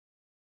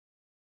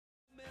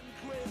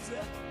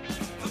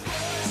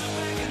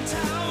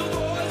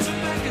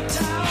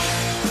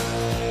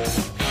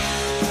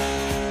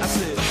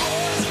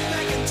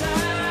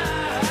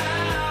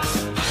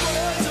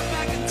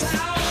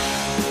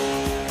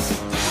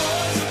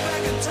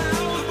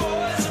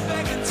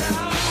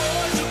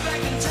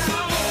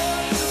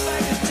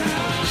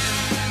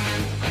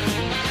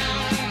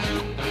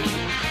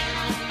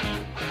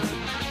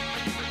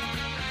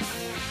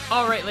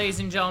All right, ladies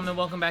and gentlemen,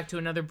 welcome back to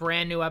another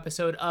brand new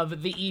episode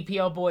of the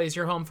EPL Boys,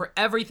 your home for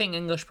everything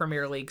English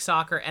Premier League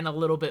soccer and a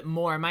little bit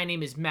more. My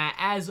name is Matt,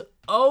 as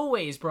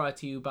always brought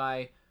to you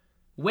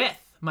with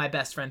my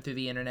best friend through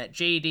the internet,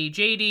 JD.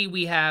 JD,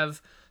 we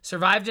have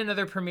survived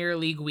another Premier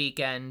League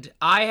weekend.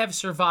 I have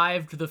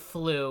survived the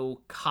flu,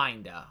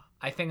 kinda.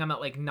 I think I'm at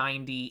like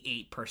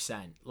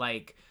 98%.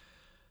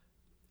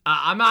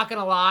 I'm not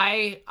gonna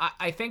lie.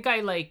 I think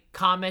I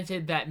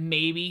commented that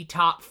maybe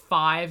top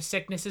 5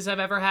 sicknesses I've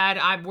ever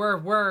had.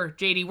 We're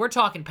JD. We're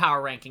talking power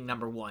ranking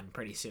number 1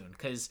 pretty soon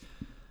because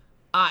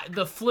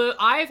the flu.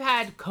 I've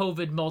had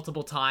COVID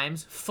multiple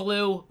times.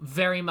 Flu,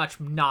 very much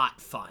not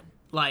fun.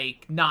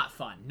 Not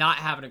fun. Not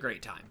having a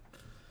great time.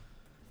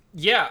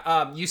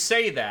 Yeah, you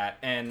say that,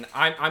 and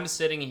I'm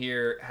sitting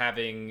here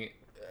having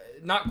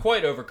not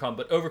quite overcome,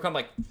 but overcome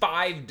like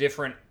 5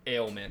 different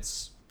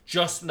ailments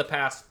just in the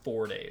past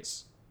 4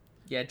 days.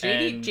 Yeah,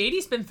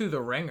 JD's been through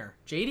the ringer.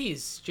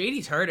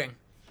 JD's hurting.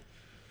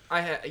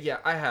 I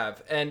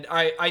have. And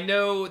I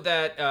know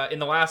that in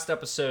the last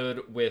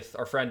episode with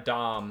our friend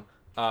Dom,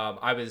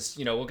 I was,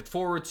 looking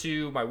forward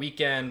to my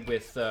weekend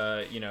with,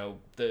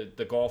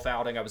 the golf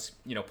outing I was,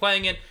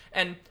 playing in.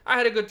 And I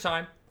had a good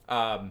time.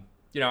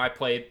 I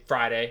played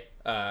Friday,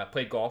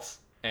 played golf.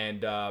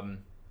 And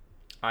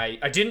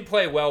I didn't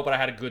play well, but I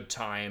had a good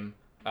time.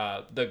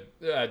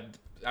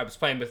 I was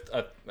playing with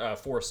a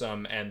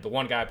foursome, and the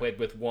one guy I played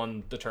with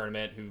won the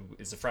tournament, who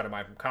is a friend of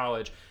mine from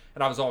college,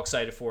 and I was all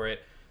excited for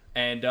it.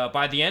 And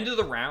by the end of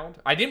the round,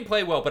 I didn't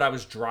play well, but I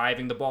was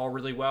driving the ball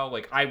really well.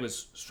 I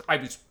was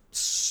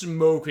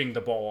smoking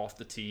the ball off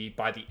the tee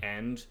by the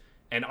end,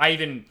 and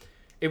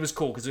it was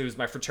cool because it was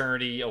my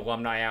fraternity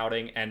alumni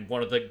outing, and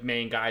one of the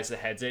main guys that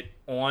heads it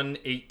on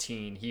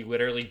 18, he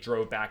literally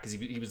drove back because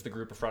he was the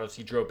group in front of us.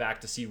 He drove back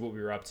to see what we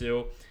were up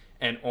to,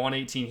 and on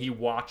 18, he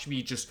watched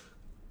me just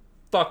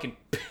fucking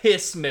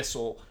piss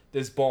missile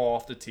this ball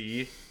off the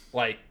tee,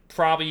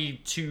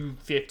 probably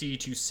 250,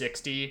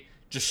 260,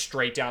 just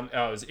straight down.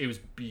 It was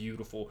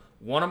beautiful.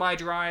 One of my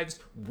drives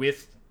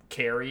with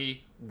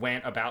carry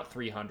went about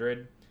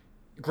 300.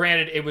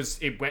 Granted,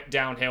 it went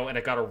downhill and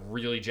it got a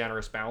really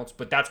generous bounce,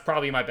 but that's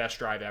probably my best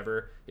drive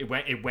ever. It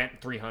went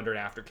 300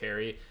 after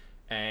carry,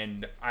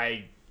 and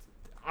I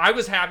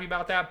was happy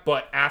about that.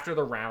 But after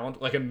the round,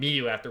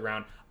 immediately after the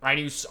round, I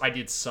knew I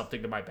did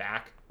something to my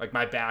back.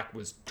 My back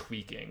was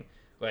tweaking.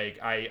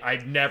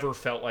 I've never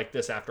felt like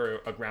this after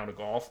a round of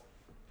golf.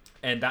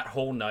 And that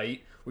whole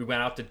night, we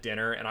went out to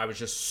dinner, and I was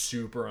just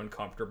super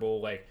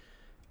uncomfortable.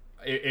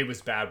 It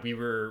was bad.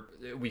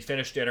 We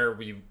finished dinner,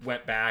 we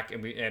went back,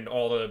 and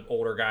all the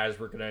older guys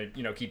were gonna,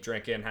 keep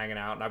drinking, hanging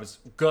out, and I was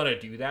gonna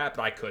do that,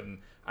 but I couldn't.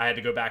 I had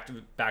to go back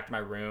to my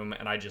room,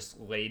 and I just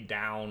laid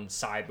down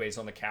sideways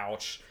on the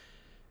couch.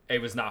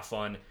 It was not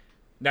fun.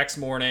 Next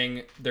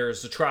morning,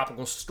 there's a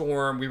tropical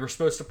storm. We were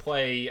supposed to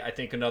play, I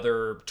think,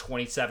 another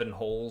 27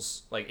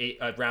 holes,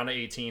 a round of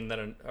 18,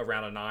 then a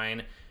round of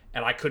 9,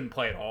 and I couldn't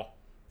play at all.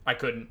 I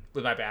couldn't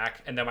with my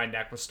back, and then my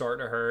neck was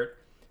starting to hurt.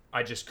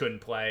 I just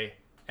couldn't play,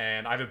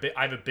 and I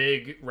have a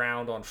big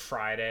round on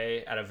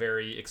Friday at a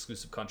very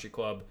exclusive country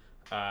club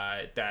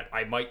that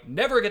I might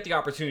never get the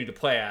opportunity to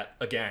play at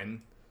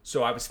again.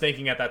 So I was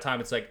thinking at that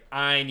time, it's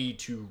I need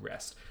to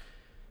rest,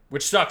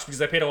 which sucks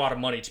because I paid a lot of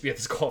money to be at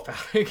this golf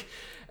outing.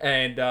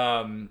 And,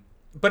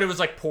 but it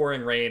was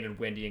pouring rain and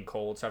windy and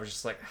cold. So I was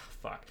just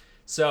fuck.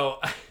 So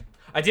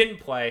I didn't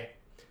play.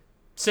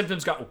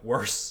 Symptoms got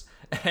worse.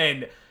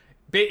 And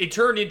it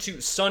turned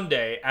into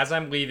Sunday as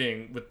I'm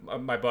leaving with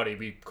my buddy.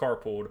 We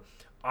carpooled.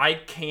 I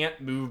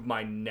can't move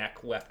my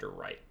neck left or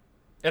right.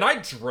 And I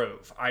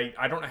drove. I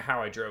don't know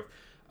how I drove.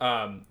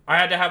 I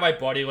had to have my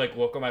buddy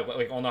look on my,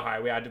 on the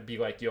highway. I had to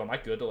be yo, am I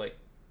good to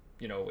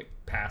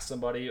pass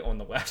somebody on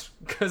the left?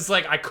 Because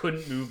I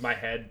couldn't move my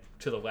head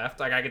to the left.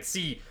 I could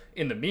see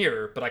in the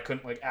mirror, but I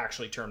couldn't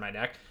actually turn my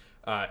neck.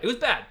 It was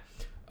bad.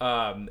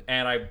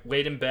 And I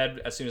laid in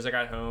bed as soon as I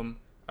got home.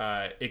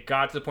 It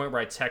got to the point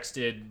where I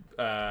texted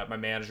my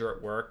manager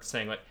at work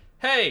saying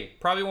hey,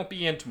 probably won't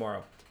be in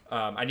tomorrow.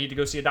 I need to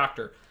go see a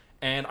doctor.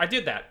 And I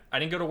did that. I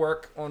didn't go to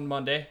work on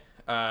Monday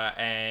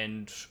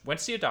and went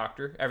to see a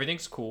doctor.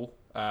 Everything's cool.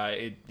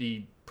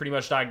 He pretty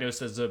much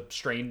diagnosed as a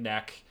strained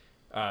neck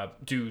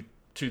due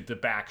to the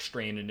back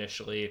strain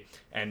initially,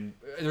 and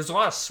there's a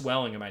lot of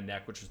swelling in my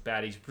neck, which was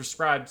bad. He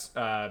prescribed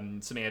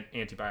some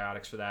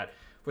antibiotics for that,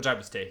 which I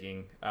was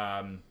taking.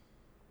 All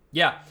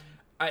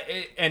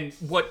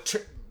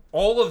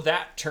of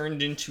that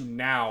turned into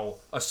now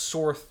a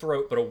sore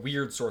throat, but a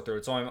weird sore throat.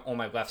 It's on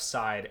my left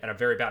side, and a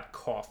very bad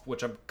cough,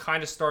 which I'm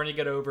kind of starting to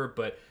get over.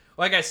 But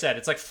like I said,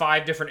 it's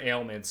 5 different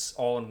ailments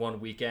all in one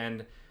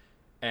weekend.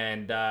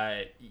 And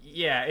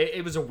yeah,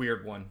 it was a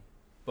weird one.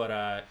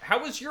 But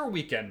how was your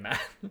weekend,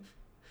 Matt?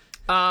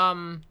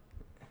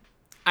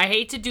 I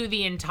hate to do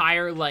the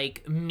entire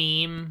like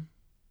meme,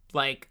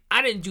 like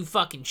I didn't do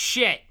fucking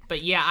shit,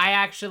 but yeah, I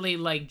actually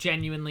like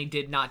genuinely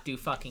did not do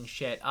fucking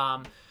shit.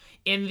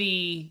 In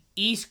the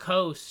East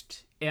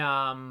Coast,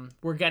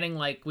 we're getting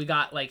like we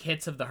got like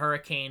hits of the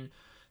hurricane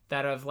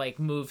that have like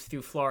moved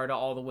through Florida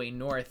all the way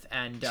north,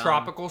 and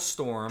tropical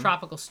storm,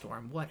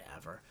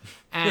 whatever.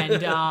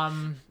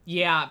 And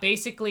yeah,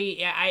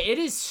 basically it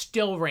is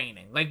still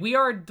raining. Like we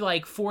are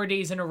like 4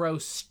 days in a row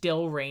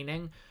still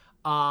raining.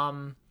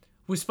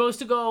 Was supposed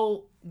to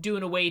go do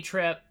an away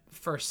trip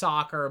for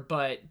soccer,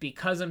 but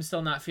because I'm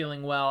still not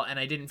feeling well and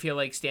I didn't feel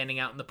like standing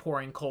out in the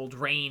pouring cold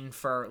rain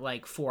for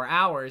like 4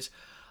 hours,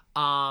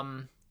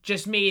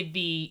 just made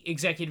the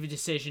executive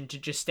decision to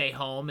just stay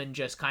home and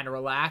just kind of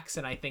relax.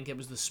 And I think it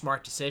was the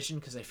smart decision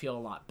because I feel a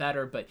lot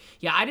better. But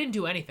yeah, I didn't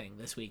do anything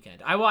this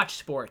weekend. I watched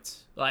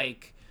sports.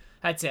 Like,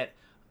 that's it.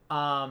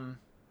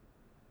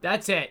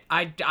 That's it.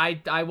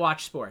 I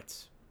watch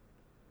sports.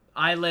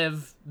 I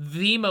live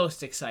the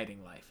most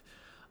exciting life.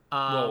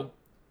 Well,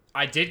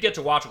 I did get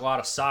to watch a lot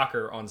of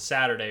soccer on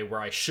Saturday where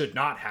I should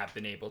not have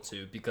been able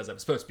to because I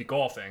was supposed to be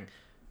golfing,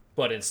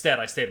 but instead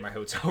I stayed in my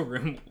hotel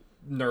room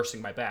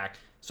nursing my back,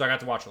 so I got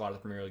to watch a lot of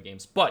the Premier League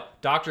games.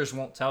 But doctors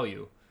won't tell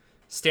you,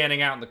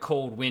 standing out in the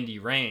cold, windy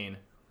rain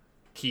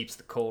keeps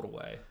the cold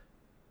away.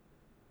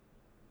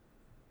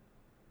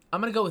 I'm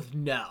gonna go with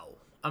no.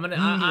 I'm gonna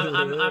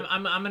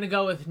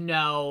go with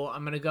no.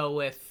 I'm gonna go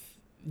with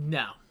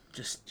no.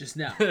 Just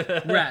no.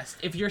 Rest.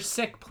 If you're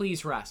sick,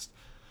 please rest.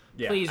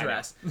 Yeah, please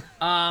rest.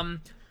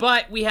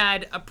 But we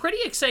had a pretty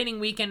exciting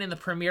weekend in the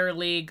Premier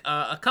League.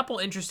 A couple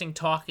interesting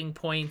talking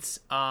points.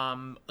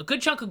 A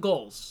good chunk of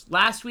goals.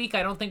 Last week,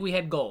 I don't think we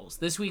had goals.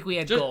 This week, we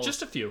had goals.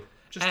 Just a few.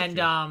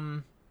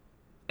 And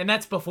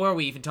that's before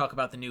we even talk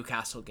about the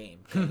Newcastle game.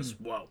 Because,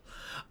 whoa.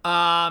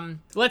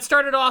 Let's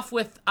start it off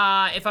with,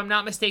 if I'm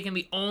not mistaken,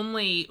 the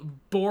only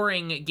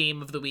boring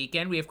game of the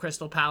weekend. We have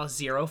Crystal Palace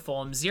 0,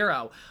 Fulham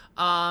 0.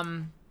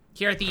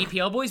 Here at the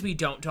EPL Boys, we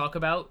don't talk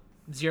about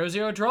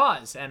 0-0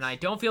 draws, and I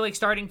don't feel like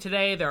starting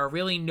today. There are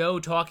really no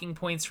talking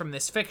points from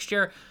this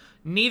fixture.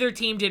 Neither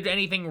team did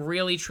anything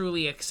really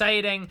truly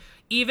exciting.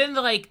 Even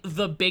like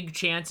the big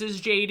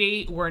chances,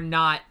 JD, were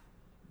not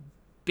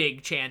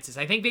big chances.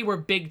 I think they were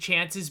big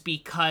chances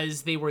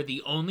because they were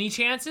the only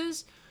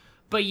chances.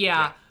 But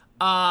yeah.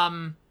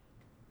 Kind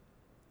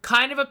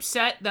of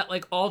upset that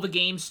like all the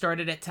games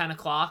started at 10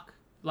 o'clock.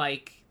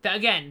 Like,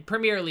 again,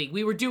 Premier League,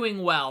 we were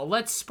doing well.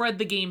 Let's spread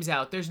the games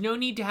out. There's no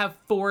need to have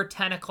 4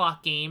 10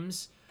 o'clock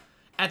games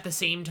at the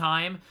same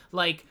time.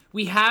 Like,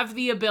 we have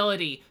the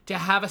ability to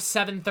have a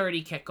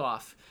 7:30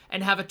 kickoff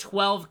and have a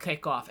 12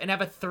 kickoff and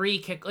have a 3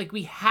 kick. Like,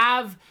 we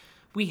have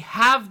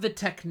the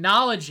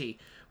technology.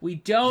 We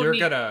don't.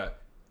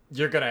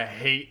 You're gonna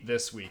hate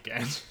this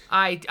weekend.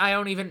 I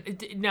don't even.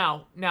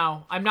 No.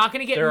 I'm not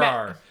gonna get.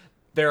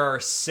 There are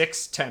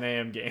 6 10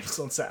 a.m. games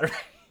on Saturday.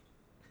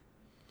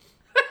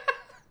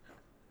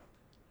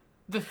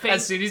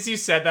 As soon as you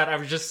said that, I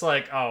was just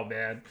like, "Oh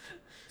man!"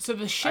 So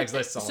the shit.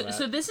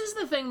 So this is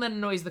the thing that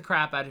annoys the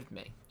crap out of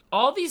me.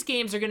 All these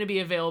games are going to be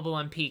available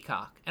on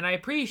Peacock, and I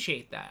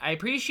appreciate that. I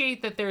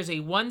appreciate that there's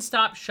a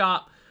one-stop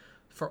shop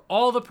for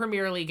all the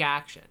Premier League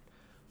action,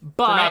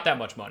 but for not that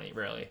much money,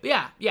 really.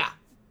 Yeah.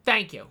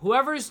 Thank you.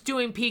 Whoever's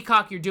doing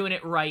Peacock, you're doing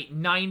it right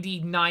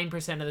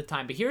 99% of the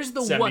time. But here's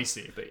the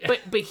 70C, but yeah.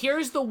 But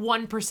here's the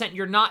 1%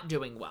 you're not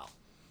doing well.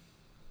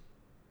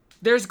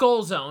 There's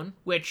Goal Zone,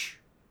 which.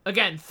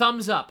 Again,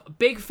 thumbs up.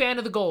 Big fan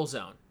of the Goal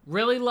Zone.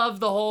 Really love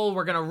the whole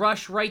we're going to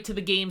rush right to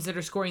the games that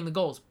are scoring the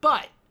goals.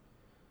 But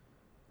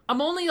I'm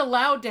only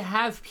allowed to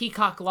have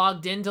Peacock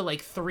logged into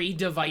like 3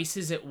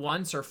 devices at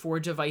once or 4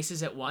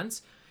 devices at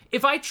once.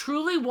 If I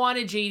truly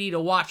wanted JD to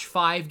watch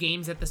 5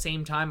 games at the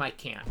same time, I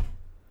can't.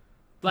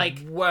 Like,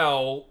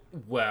 well,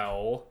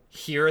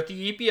 here at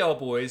the EPL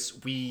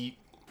Boys, we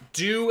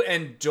do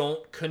and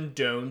don't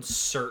condone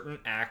certain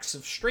acts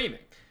of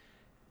streaming.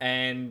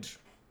 And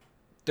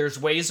there's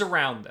ways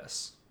around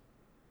this.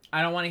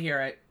 I don't want to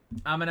hear it.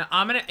 I'm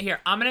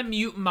gonna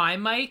mute my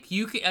mic.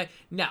 You can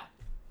no.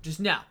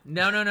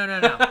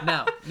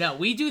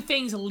 We do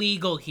things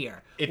legal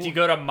here. If you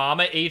go to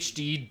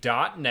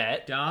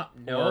mamahd.net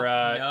or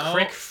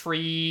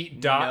crickfree.sc,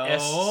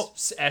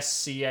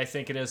 I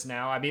think it is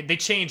now. I mean, they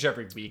change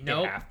every week. They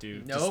have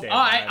to. Nope.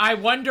 I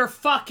wonder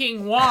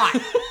fucking why.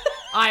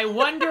 I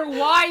wonder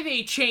why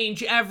they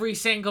change every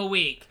single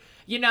week.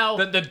 You know,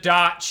 the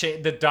dot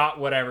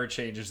whatever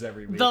changes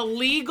every week.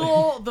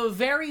 The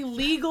very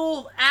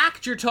legal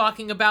act you're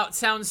talking about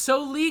sounds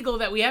so legal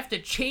that we have to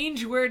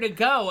change where to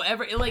go.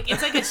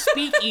 It's like a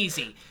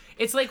speakeasy.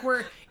 It's like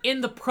we're in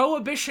the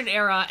Prohibition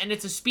era and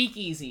it's a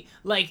speakeasy.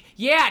 Like,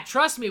 yeah,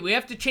 trust me, we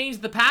have to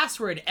change the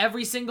password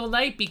every single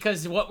night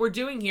because what we're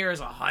doing here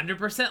is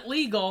 100%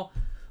 legal.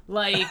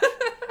 Like,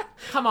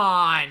 come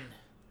on,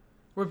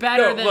 we're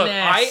better than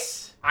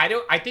this.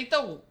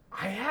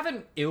 I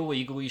haven't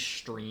illegally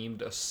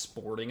streamed a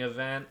sporting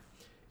event.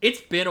 It's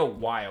been a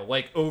while,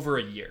 like over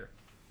a year.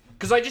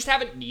 because I just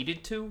haven't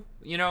needed to,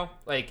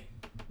 like,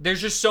 there's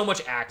just so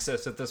much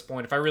access at this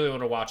point. If I really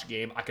want to watch a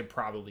game, I could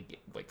probably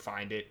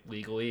find it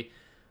legally,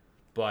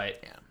 but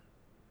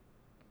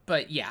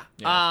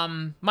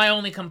my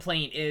only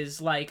complaint is,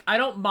 like, I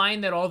don't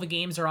mind that all the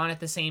games are on at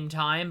the same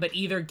time, but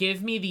either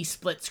give me the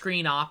split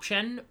screen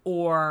option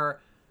or,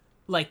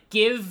 like,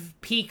 give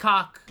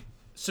Peacock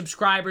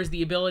subscribers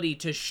the ability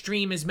to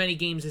stream as many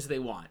games as they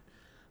want.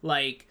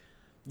 Like,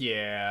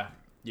 yeah.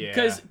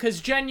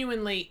 Because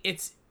genuinely,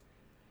 it's,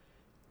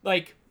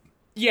 like,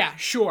 yeah,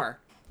 sure.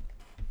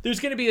 There's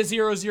going to be a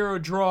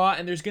 0-0 draw,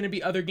 and there's going to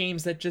be other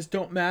games that just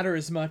don't matter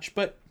as much,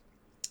 but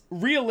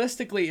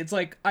realistically, it's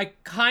like, I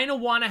kind of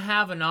want to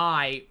have an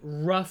eye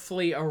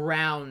roughly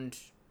around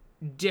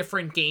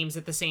different games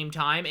at the same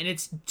time, and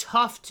it's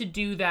tough to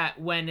do that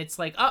when it's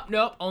like, oh,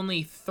 nope,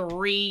 only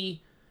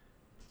 3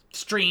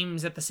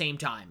 streams at the same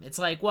time. It's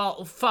like,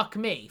 well, fuck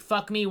me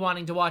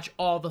wanting to watch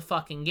all the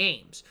fucking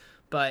games.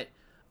 But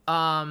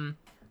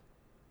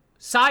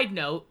side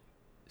note,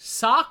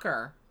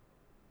 soccer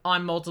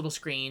on multiple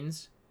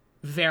screens,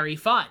 very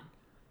fun.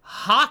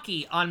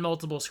 Hockey on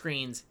multiple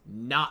screens,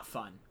 not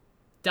fun.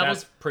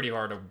 That's pretty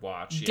hard to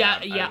watch. I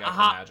can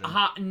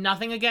imagine.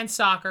 Nothing against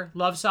soccer,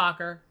 love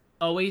soccer,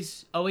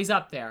 always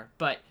up there,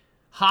 but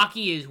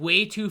hockey is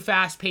way too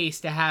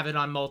fast-paced to have it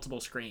on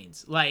multiple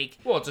screens. Like,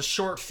 well, it's a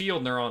short field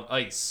and they're on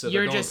ice, so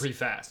they're going pretty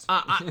fast.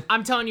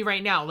 I'm telling you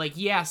right now, like,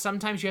 yeah,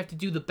 sometimes you have to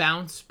do the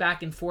bounce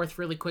back and forth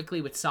really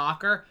quickly with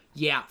soccer.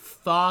 Yeah,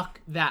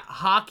 fuck that.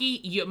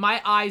 Hockey, my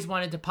eyes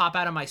wanted to pop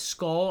out of my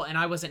skull, and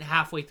I wasn't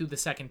halfway through the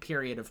second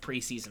period of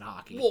preseason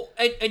hockey. Well,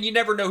 and you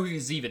never know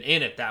who's even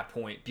in at that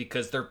point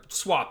because they're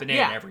swapping in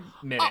every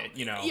minute,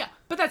 Yeah,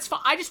 but that's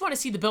fine. I just want to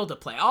see the build-up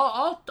play.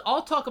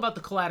 I'll talk about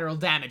the collateral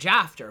damage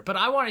after, but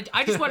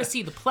I just want to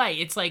see the play.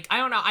 It's like, I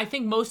don't know, I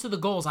think most of the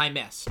goals I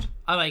missed.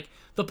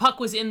 The puck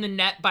was in the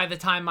net by the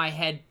time my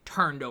head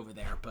turned over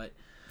there, but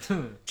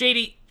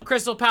JD,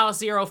 Crystal Palace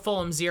 0,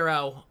 Fulham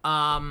 0.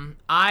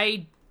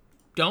 I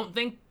don't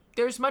think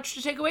there's much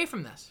to take away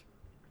from this.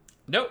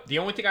 No, the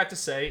only thing I have to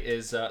say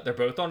is they're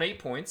both on 8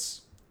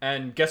 points,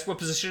 and guess what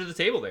position of the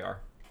table they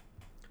are?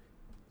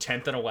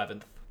 10th and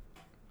 11th.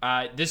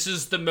 This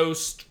is the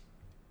most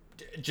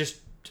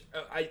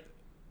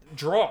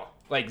draw,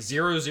 like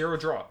 0-0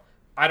 draw.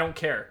 I don't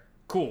care.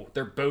 Cool.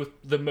 They're both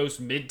the most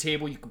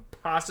mid-table you could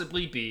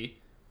possibly be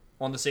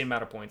on the same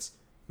amount of points.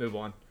 Move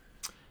on.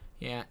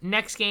 Yeah.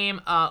 Next game,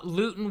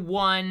 Luton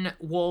 1,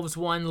 Wolves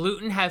 1.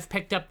 Luton have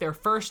picked up their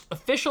first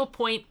official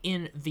point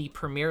in the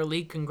Premier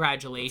League.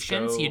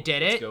 Congratulations. You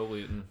did it. Let's go,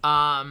 Luton.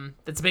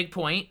 That's a big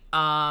point.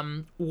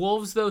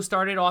 Wolves, though,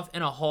 started off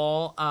in a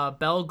haul.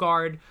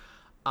 Bellegarde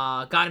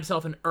got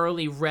himself an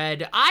early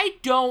red. I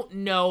don't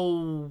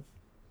know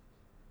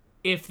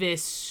if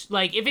this,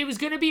 like, if it was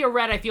going to be a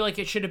red, I feel like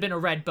it should have been a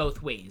red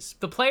both ways.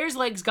 The players'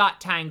 legs got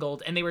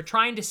tangled, and they were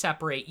trying to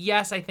separate.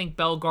 Yes, I think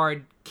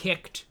Bellegarde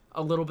kicked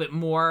a little bit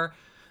more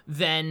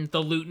than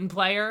the Luton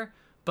player,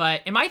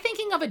 but am I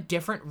thinking of a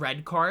different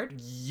red card?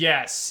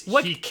 Yes.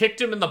 He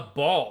kicked him in the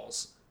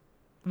balls.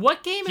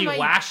 What game he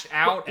lashed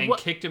out and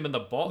kicked him in the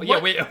ball.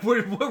 Yeah, wait,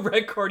 what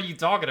red card are you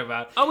talking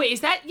about? Oh, wait, is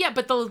that... Yeah,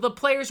 but the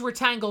players were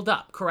tangled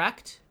up,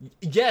 correct?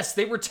 Yes,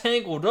 they were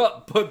tangled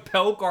up, but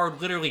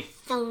Bellegarde literally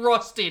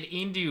thrusted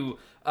into...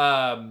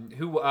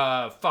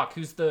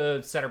 who's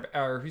the center...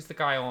 Or who's the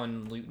guy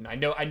on Luton? I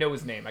know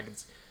his name.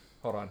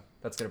 Hold on.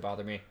 That's going to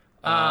bother me.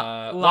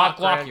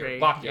 Lockyer.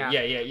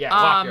 Yeah.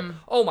 Lockyer.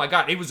 Oh my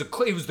god, it was the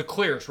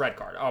clearest red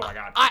card. Oh my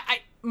god.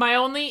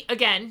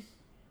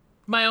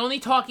 My only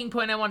talking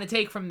point I want to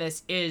take from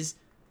this is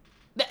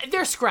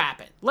they're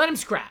scrapping. Let them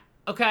scrap,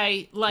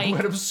 okay? Like,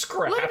 let them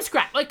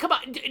scrap. Like, come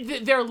on,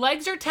 their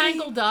legs are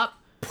tangled up.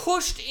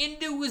 Pushed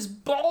into his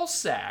ball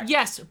sack.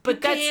 Yes, but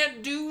you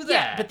can't do that.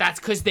 Yeah, but that's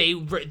because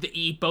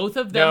both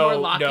of them were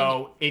locking.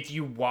 No, if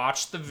you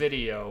watch the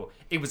video,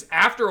 it was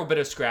after a bit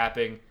of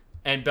scrapping,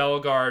 and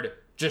Bellegarde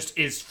just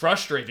is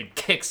frustrated,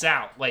 kicks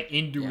out, like,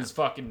 into his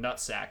fucking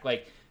nutsack.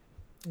 Like,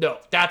 no,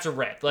 that's a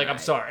red. Like, I'm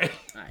sorry.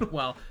 All right.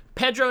 Well,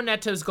 Pedro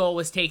Neto's goal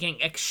was taken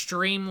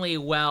extremely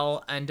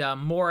well, and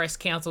Morris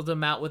canceled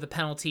him out with a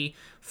penalty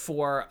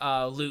for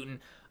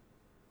Luton.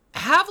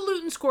 Have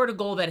Luton scored a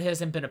goal that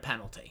hasn't been a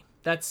penalty?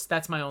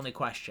 That's my only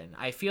question.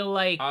 I feel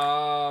like...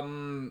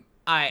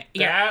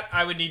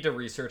 I would need to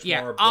research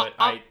more, but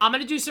I'm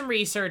going to do some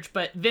research,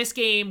 but this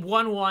game,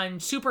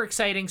 1-1, super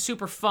exciting,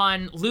 super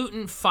fun.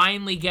 Luton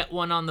finally get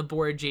one on the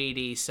board,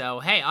 JD. So,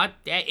 hey,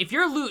 if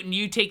you're Luton,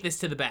 you take this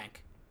to the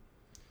bank.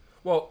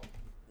 Well,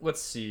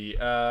 let's see.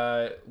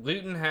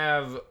 Luton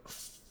have...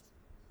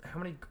 How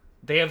many...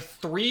 They have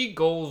 3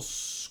 goals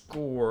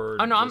scored.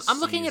 Oh, no, I'm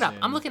looking it up.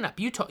 I'm looking it up.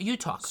 You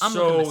talk.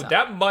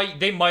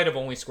 They might have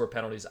only scored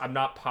penalties. I'm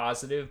not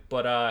positive,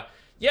 but...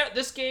 Yeah,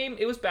 this game,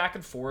 it was back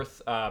and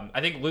forth.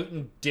 I think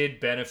Luton did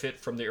benefit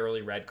from the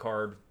early red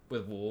card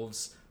with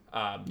Wolves,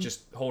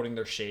 just holding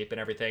their shape and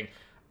everything.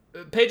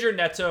 Pedro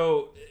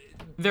Neto...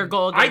 Their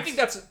goal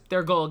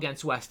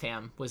against West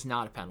Ham was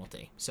not a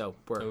penalty. So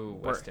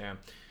West Ham.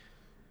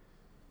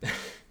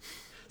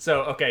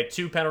 So, okay,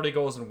 2 penalty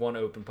goals and 1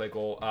 open play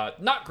goal.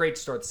 Not great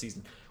to start the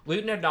season.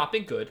 Luton have not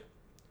been good,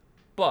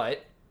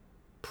 but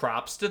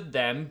props to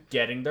them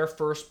getting their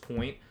first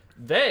point.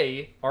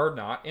 They are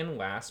not in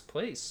last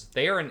place.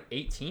 They are in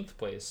 18th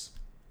place.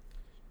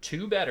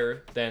 2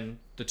 better than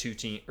the 2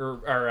 teams,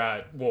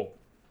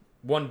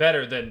 one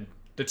better than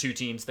the 2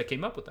 teams that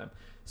came up with them.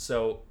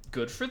 So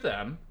good for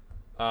them.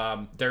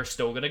 They're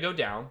still going to go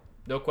down.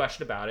 No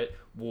question about it.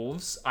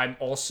 Wolves, I'm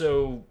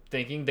also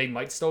thinking they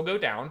might still go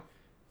down.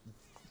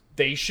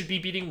 They should be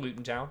beating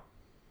Luton Town,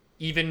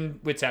 even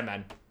with 10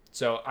 men.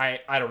 So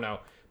I don't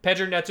know.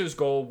 Pedro Neto's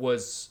goal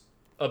was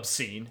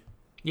obscene.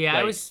 Yeah,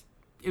 it was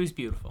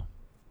beautiful.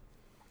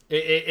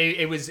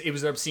 It was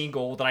an obscene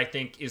goal that I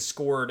think is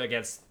scored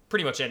against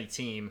pretty much any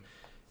team.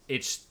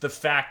 It's the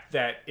fact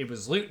that it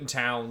was Luton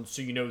Town,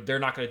 so they're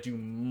not going to do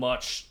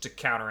much to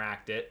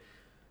counteract it.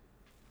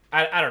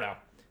 I don't know.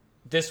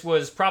 This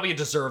was probably a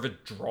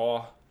deserved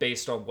draw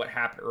based on what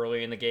happened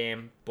early in the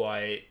game,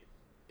 but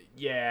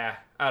yeah,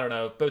 I don't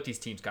know. Both these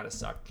teams kind of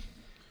suck.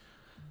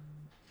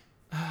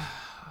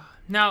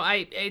 No,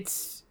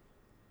 it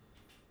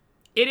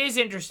is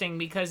interesting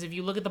because if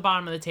you look at the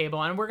bottom of the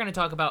table, and we're going to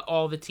talk about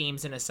all the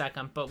teams in a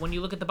second, but when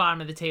you look at the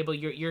bottom of the table,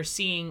 you're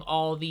seeing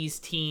all these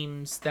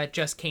teams that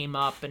just came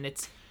up, and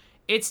it's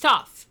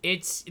tough.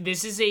 This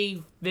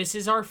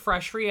is our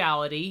fresh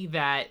reality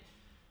that,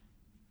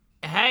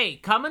 hey,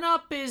 coming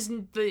up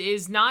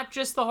is not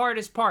just the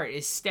hardest part.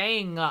 Is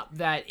staying up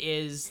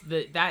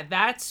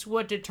that's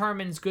what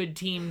determines good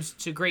teams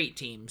to great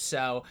teams.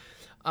 So.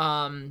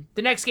 The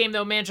next game,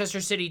 though, Manchester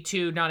City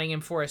 2,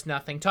 Nottingham Forest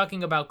nothing.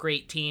 Talking about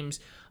great teams,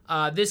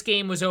 this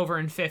game was over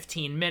in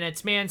 15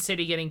 minutes. Man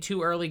City getting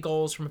 2 early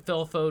goals from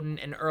Phil Foden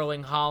and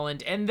Erling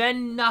Haaland, and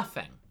then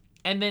nothing.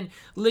 And then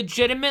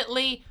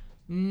legitimately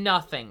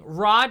nothing.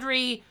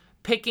 Rodri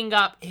picking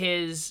up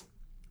his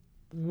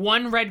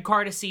 1 red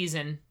card a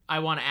season, I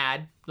want to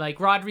add. Like,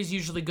 Rodri's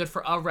usually good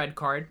for a red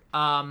card.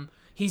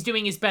 He's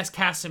doing his best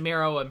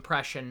Casemiro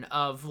impression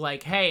of,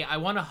 like, hey, I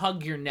want to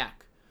hug your neck.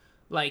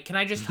 Like, can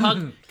I just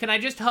hug? Can I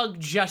just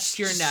hug your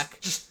neck?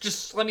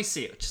 Just let me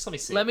see it. Just let me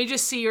see. Let me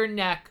just see your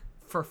neck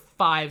for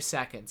 5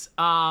 seconds.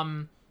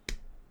 Yeah,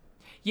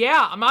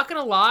 I'm not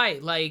gonna lie.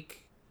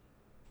 Like,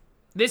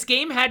 this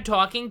game had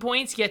talking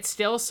points, yet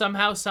still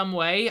somehow, some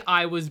way,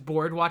 I was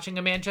bored watching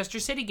a Manchester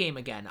City game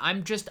again.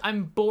 I'm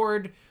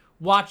bored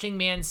watching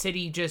Man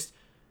City just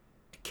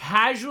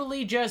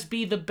casually just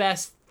be the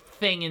best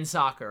thing in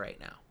soccer right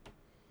now.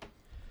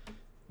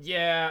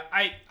 Yeah,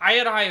 I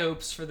had high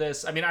hopes for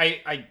this. I mean,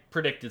 I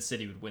predicted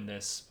City would win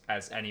this,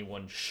 as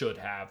anyone should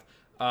have.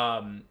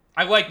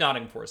 I like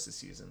Nottingham Forest this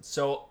season,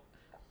 so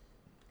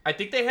I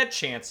think they had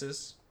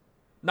chances.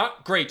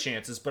 Not great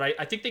chances, but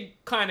I think they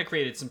kind of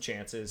created some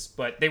chances,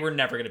 but they were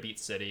never going to beat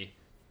City.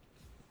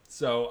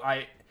 So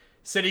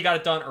City got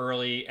it done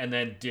early and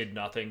then did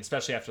nothing,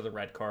 especially after the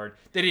red card.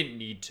 They didn't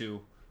need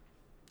to.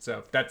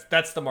 So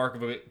that's the mark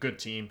of a good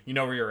team. You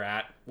know where you're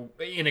at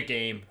in a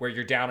game where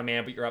you're down a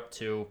man, but you're up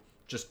 2.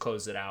 Just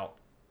close it out.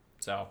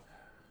 So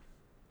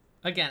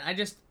again,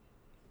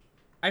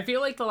 I feel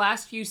like the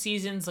last few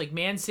seasons, like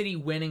Man City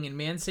winning and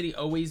Man City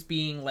always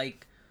being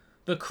like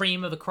the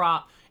cream of the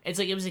crop, it's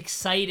like it was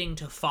exciting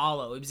to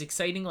follow. It was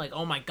exciting, like,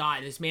 oh my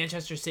god, this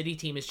Manchester City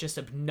team is just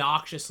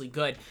obnoxiously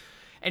good.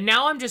 And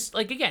now I'm just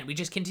like, again, we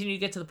just continue to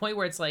get to the point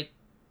where it's like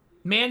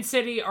Man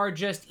City are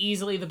just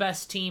easily the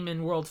best team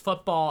in world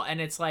football,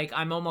 and it's like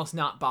I'm almost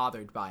not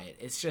bothered by it.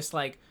 It's just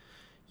like,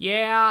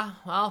 yeah,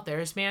 well,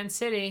 there's Man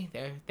City.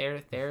 There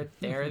they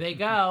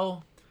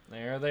go.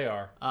 There they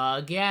are.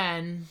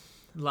 Again,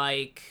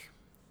 like...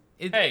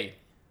 Hey,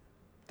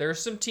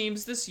 there's some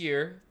teams this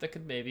year that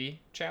could maybe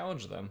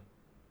challenge them.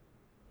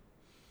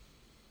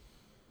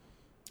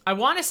 I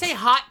want to say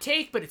hot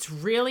take, but it's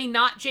really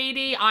not,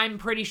 JD. I'm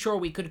pretty sure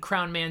we could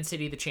crown Man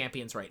City the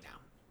champions right now.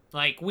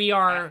 Like, we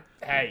are...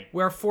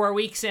 We're 4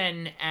 weeks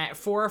in,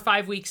 4 or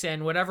 5 weeks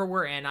in, whatever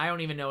we're in. I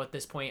don't even know at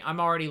this point. I'm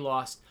already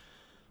lost.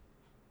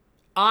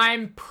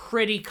 I'm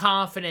pretty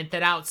confident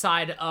that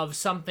outside of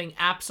something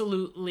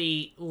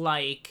absolutely,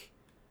 like,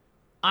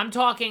 I'm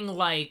talking,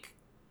 like,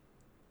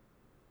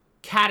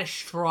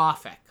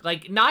 catastrophic.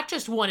 Like, not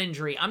just 1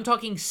 injury. I'm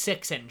talking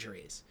 6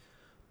 injuries.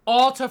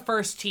 All to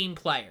first-team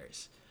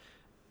players.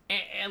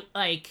 And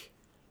like,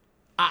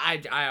 I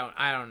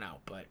don't know,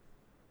 but...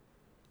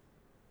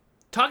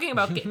 Talking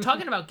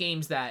about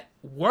games that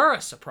were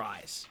a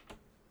surprise.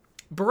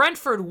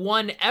 Brentford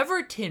won,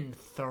 Everton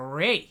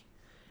 3.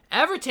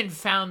 Everton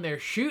found their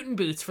shooting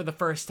boots for the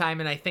first time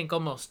in, I think,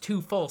 almost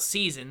 2 full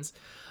seasons.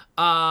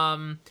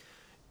 Decore,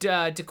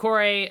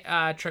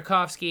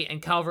 Tchaikovsky,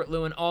 and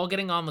Calvert-Lewin all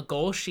getting on the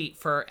goal sheet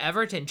for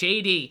Everton.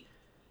 JD,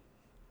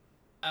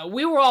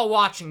 we were all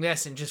watching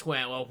this and just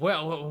went,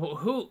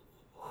 well,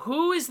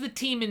 who is the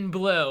team in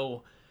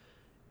blue?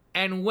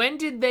 And when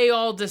did they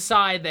all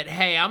decide that,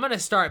 hey, I'm going to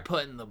start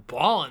putting the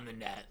ball in the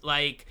net?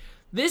 Like...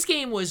 This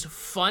game was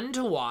fun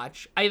to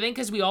watch, I think,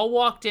 because we all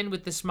walked in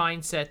with this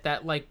mindset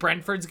that, like,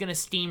 Brentford's going to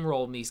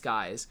steamroll these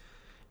guys.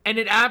 And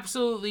it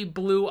absolutely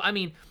blew. I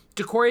mean,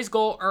 Decore's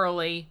goal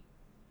early,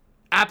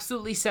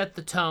 absolutely set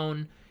the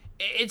tone.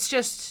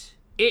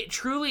 It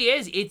truly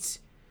is.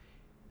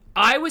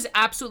 I was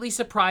absolutely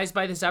surprised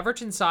by this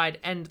Everton side,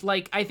 and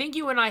like I think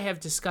you and I have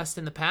discussed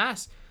in the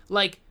past,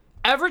 like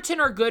Everton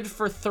are good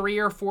for 3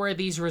 or 4 of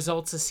these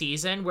results a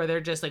season where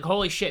they're just like,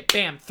 holy shit,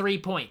 bam, 3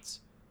 points.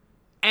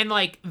 And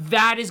like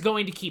that is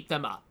going to keep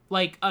them up.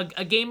 Like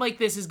a game like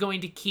this is going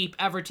to keep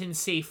Everton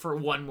safe for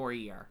 1 more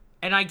year.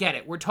 And I get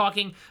it. We're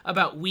talking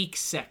about week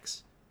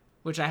 6,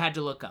 which I had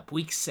to look up.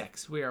 Week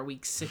 6. We are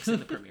week 6 in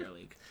the Premier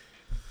League.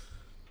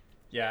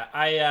 Yeah,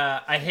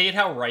 I hate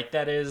how right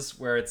that is,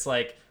 where it's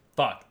like,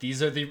 fuck,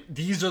 these are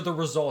the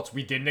results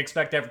we didn't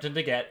expect Everton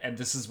to get, and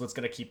this is what's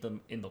gonna keep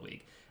them in the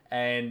league.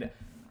 And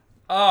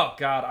oh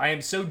god,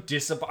 I'm so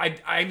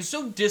disappointed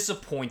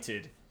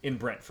in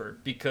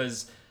Brentford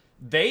because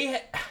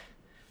they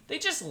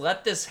just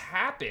let this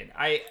happen.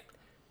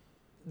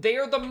 They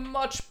are the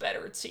much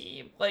better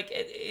team. Like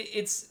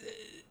it's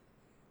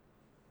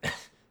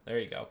there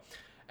you go,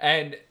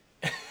 and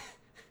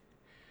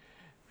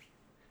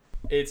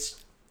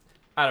it's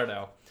I don't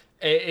know.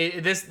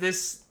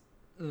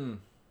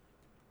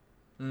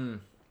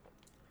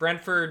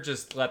 Brentford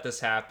just let this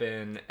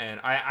happen, and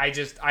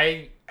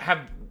I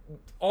have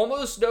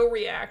almost no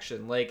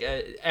reaction. Like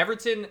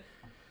Everton,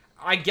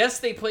 I guess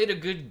they played a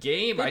good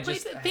game.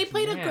 They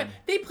played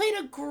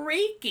a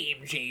great game,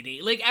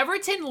 JD. Like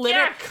Everton literally,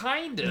 yeah,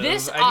 kind of.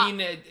 I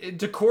mean,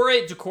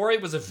 Decore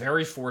was a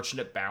very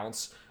fortunate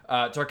bounce.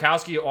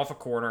 Tarkowski off a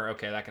corner,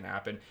 okay, that can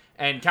happen.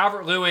 And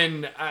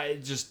Calvert-Lewin,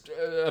 just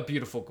a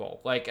beautiful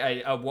goal, like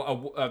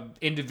a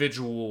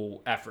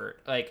individual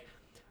effort, like.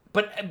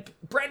 But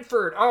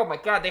Brentford, oh my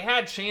god, they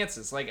had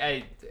chances. Like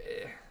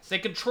they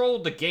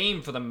controlled the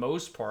game for the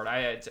most part.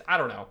 I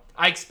don't know.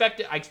 I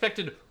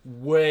expected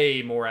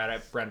way more out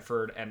of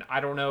Brentford, and I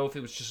don't know if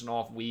it was just an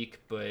off week,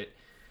 but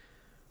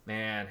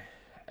man,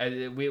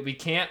 we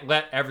can't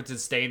let Everton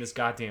stay in this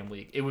goddamn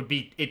league.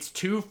 It's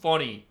too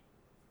funny.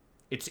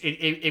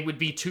 It would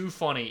be too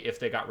funny if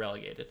they got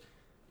relegated.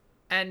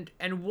 And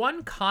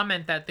one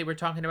comment that they were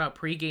talking about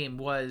pregame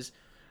was,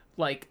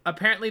 like,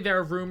 apparently there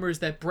are rumors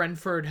that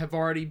Brentford have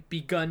already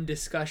begun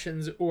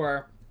discussions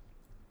or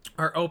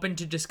are open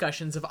to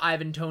discussions of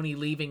Ivan Toney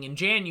leaving in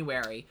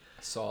January.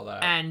 I saw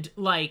that. And,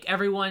 like,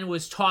 everyone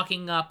was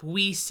talking up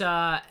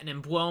Wissa and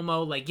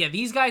Mbeumo. Like, yeah,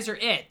 these guys are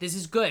it. This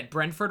is good.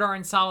 Brentford are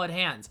in solid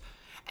hands.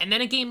 And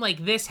then a game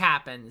like this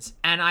happens,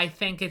 and I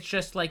think it's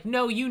just like,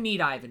 no, you need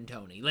Ivan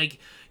Toney. Like,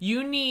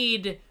 you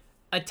need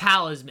a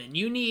talisman.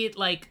 You need,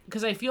 like,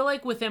 because I feel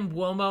like with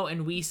Mbeumo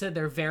and Wissa,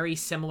 they're very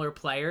similar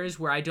players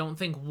where I don't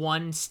think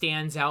one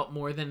stands out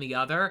more than the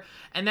other.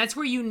 And that's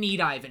where you need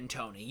Ivan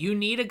Toney. You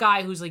need a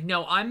guy who's like,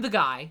 no, I'm the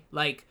guy.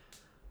 Like,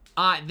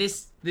 I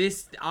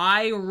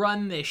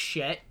run this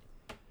shit.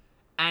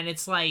 And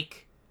it's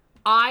like,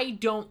 I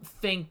don't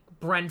think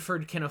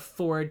Brentford can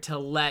afford to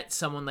let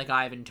someone like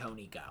Ivan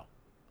Toney go.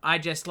 I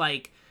just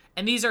like,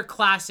 and these are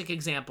classic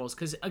examples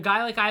because a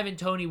guy like Ivan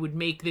Toney would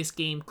make this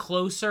game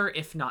closer,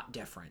 if not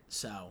different.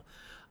 So,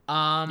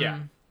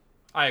 yeah,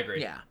 I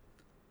agree. Yeah.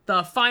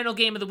 The final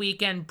game of the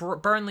weekend,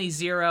 Burnley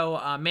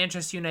 0,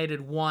 Manchester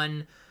United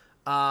 1.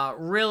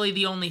 Really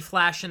the only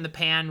flash in the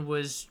pan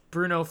was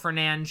Bruno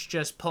Fernandes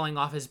just pulling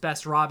off his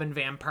best Robin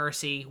Van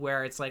Persie,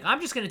 where it's like, I'm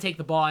just going to take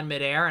the ball in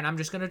midair and I'm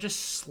just going to just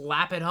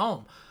slap it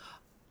home.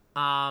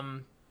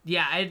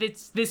 Yeah,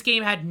 this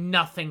game had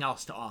nothing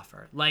else to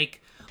offer.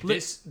 Like,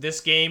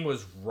 this game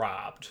was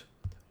robbed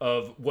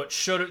of what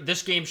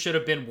this game should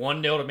have been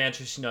 1-0 to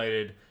Manchester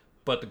United,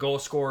 but the goal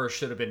scorer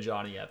should have been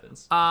Johnny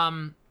Evans.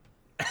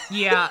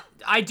 Yeah,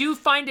 I do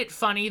find it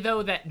funny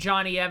though that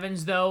Johnny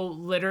Evans though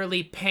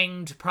literally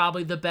pinged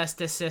probably the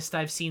best assist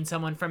I've seen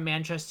someone from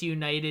Manchester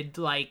United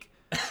like.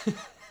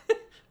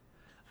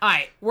 All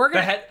right, we're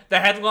gonna. The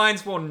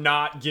headlines will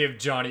not give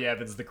Johnny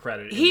Evans the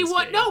credit. He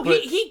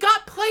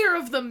got Player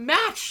of the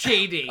Match,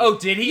 JD. Oh,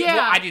 did he? Yeah,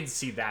 well, I didn't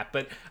see that,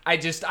 but I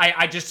just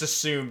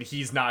assumed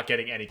he's not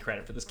getting any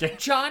credit for this game.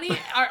 Johnny,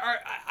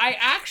 I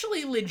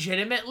actually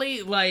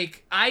legitimately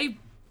like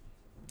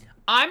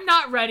I'm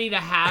not ready to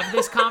have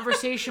this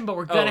conversation, but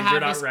we're gonna have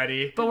you're this. Not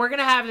ready. But we're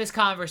gonna have this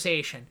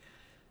conversation.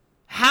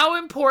 How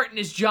important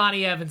is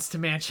Johnny Evans to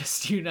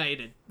Manchester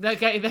United?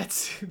 Okay,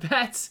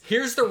 that's.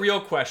 Here's the real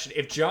question: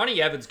 if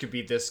Johnny Evans could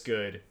be this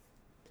good,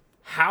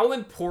 how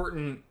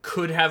important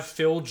could have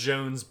Phil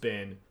Jones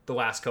been the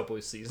last couple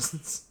of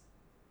seasons?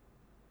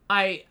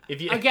 But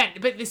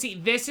see,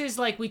 this is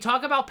like we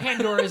talk about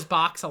Pandora's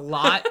box a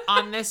lot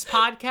on this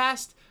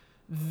podcast.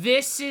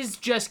 This is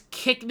just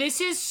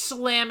This is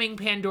slamming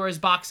Pandora's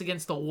box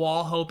against the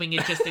wall, hoping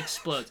it just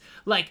explodes.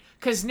 Like,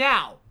 cause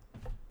now.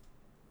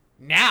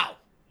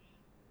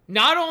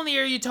 Not only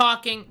are you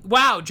talking,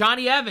 wow,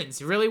 Johnny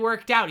Evans really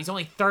worked out. He's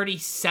only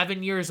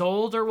 37 years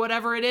old or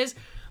whatever it is.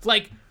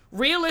 Like,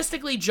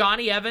 realistically,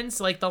 Johnny Evans,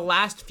 like, the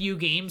last few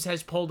games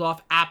has pulled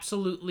off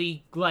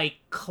absolutely, like,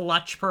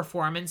 clutch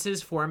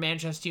performances for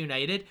Manchester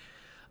United.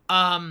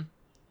 The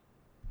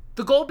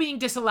goal being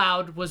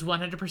disallowed was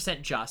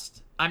 100%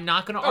 just. I'm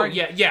not going to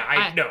argue.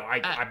 I'm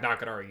not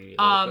going to argue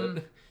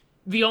either.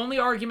 the only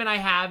argument I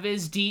have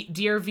is,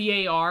 dear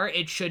VAR,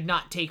 it should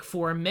not take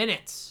 4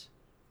 minutes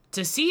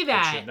to see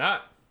that. It should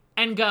not.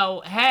 And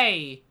go,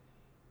 hey,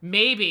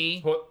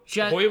 maybe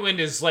Hoyland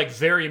is like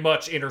very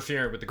much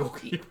interfering with the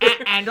goalkeeper.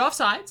 and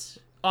offsides.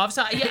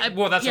 Yeah.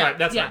 Well, that's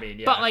what I mean.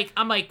 Yeah. But like,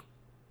 I'm like,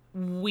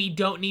 we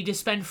don't need to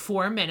spend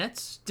 4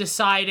 minutes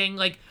deciding.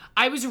 Like,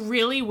 I was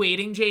really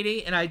waiting,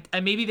 JD, and I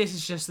maybe this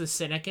is just the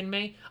cynic in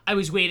me. I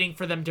was waiting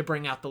for them to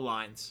bring out the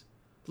lines.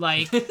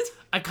 Like,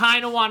 I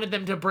kind of wanted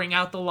them to bring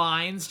out the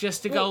lines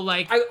just to go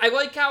like. I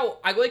like how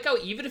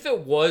even if it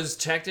was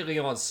technically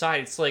onside,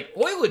 it's like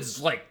Hoyland's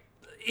like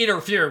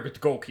interfering with the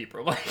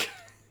goalkeeper. Like,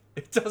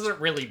 it doesn't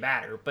really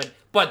matter.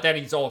 But then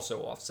he's also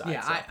offside.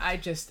 Yeah, so.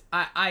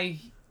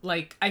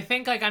 I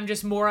think like I'm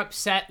just more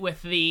upset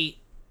with the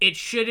it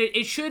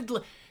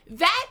should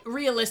that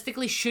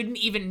realistically shouldn't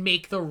even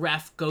make the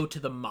ref go to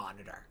the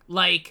monitor.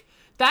 Like,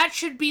 that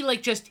should be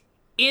like just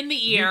in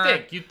the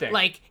air. You'd think.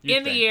 Like,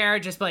 in the air,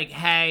 just like,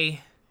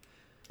 hey,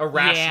 a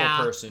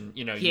rational person,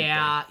 you know.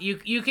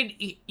 You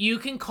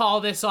can call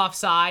this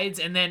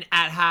offsides, and then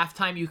at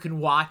halftime you can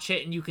watch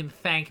it and you can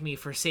thank me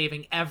for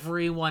saving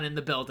everyone in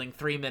the building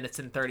 3 minutes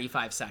and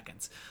 35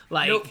 seconds.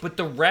 Like, no, but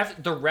the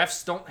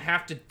refs don't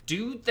have to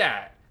do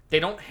that. They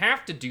don't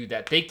have to do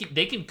that. They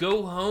can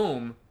go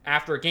home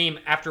after a game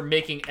after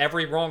making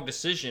every wrong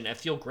decision and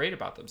feel great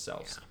about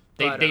themselves.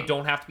 Yeah, they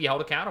don't have to be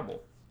held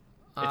accountable.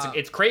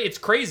 It's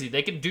crazy.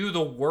 They can do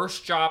the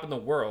worst job in the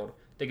world.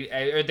 They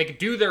could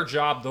do their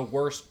job the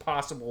worst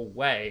possible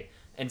way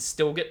and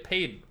still get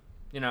paid.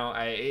 You know,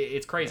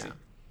 it's crazy. Yeah.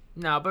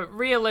 No, but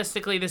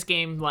realistically, this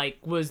game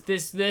was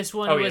this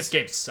one. Oh, was, this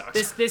game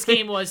sucks. This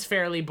game was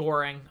fairly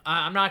boring.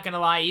 I'm not gonna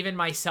lie. Even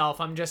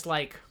myself, I'm just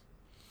like,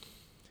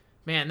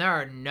 man, there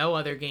are no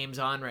other games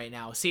on right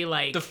now. See,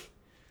 like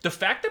the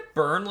fact that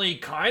Burnley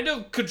kind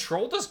of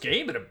controlled this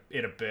game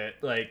in a bit,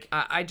 like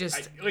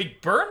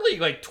Burnley,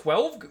 like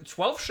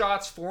 12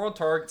 shots, 4 on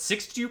target,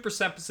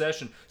 62%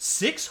 possession,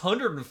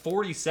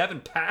 647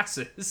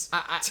 passes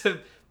to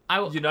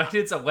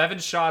United's 11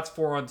 shots,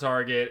 4 on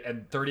target,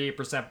 and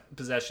 38%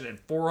 possession and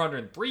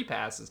 403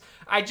 passes.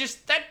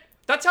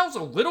 That tells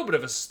a little bit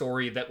of a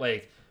story that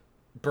like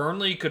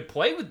Burnley could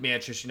play with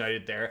Manchester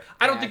United there.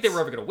 I don't think they were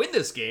ever going to win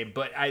this game,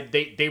 but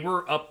they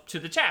were up to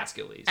the task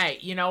at least. Hey,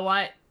 you know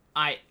what?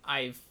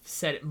 I've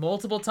said it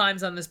multiple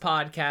times on this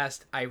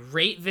podcast. I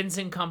rate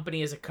Vincent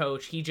Kompany as a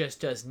coach. He just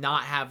does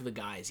not have the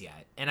guys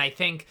yet. And I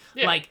think,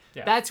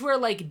 that's where,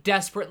 like,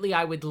 desperately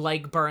I would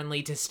like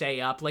Burnley to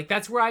stay up. Like,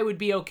 that's where I would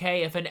be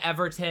okay if an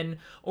Everton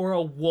or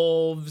a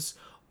Wolves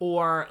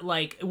or,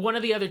 like, one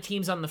of the other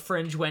teams on the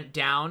fringe went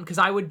down. Because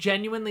I would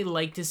genuinely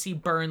like to see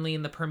Burnley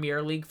in the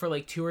Premier League for,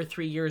 like, 2 or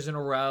 3 years in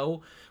a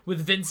row with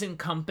Vincent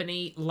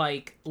Kompany,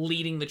 like,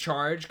 leading the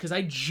charge, because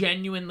I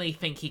genuinely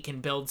think he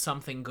can build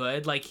something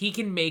good. Like, he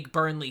can make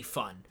Burnley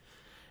fun.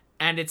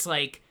 And it's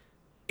like,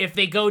 if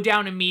they go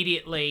down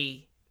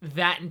immediately,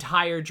 that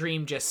entire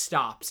dream just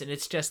stops. And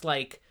it's just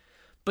like,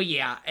 but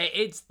yeah,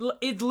 it's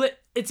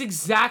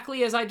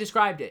exactly as I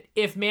described it.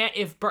 If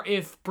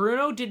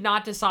Bruno did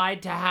not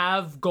decide to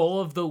have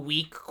goal of the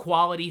week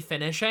quality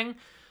finishing,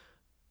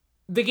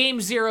 the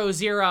game's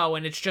 0-0,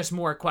 and it's just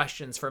more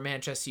questions for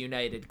Manchester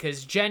United,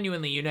 because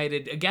genuinely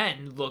United,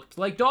 again, looked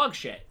like dog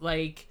shit.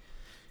 Like,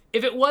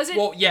 if it wasn't...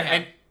 Well,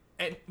 yeah.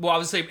 And I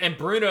was saying, and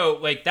Bruno,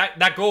 like,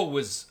 that goal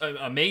was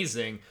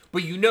amazing,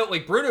 but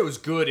like, Bruno is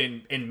good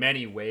in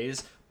many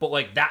ways, but,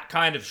 like, that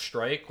kind of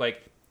strike,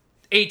 like,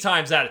 8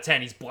 times out of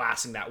 10, he's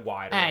blasting that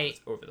wide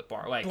over the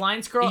bar. Like,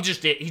 blind squirrel, he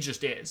just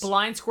is.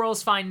 Blind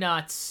squirrels find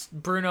nuts.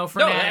 Bruno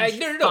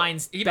Fernandes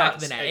finds back of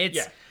the net.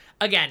 It's,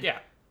 again... Yeah.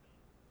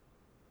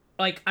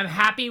 Like, I'm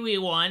happy we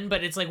won,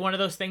 but it's like one of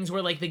those things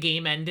where, like, the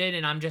game ended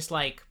and I'm just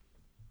like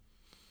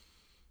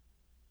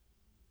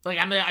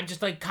I'm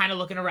just like kind of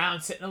looking around,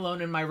 sitting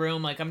alone in my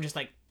room. Like, I'm just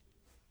like,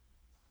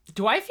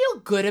 do I feel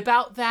good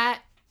about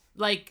that?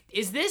 Like,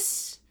 is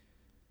this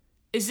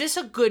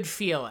a good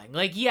feeling?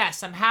 Like,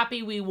 yes, I'm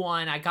happy we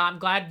won. I'm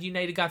glad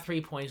United got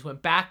 3 points,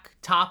 went back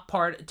top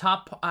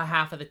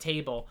half of the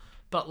table,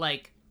 but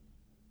like,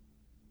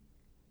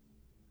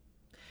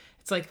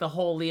 it's like the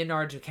whole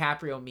Leonardo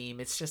DiCaprio meme.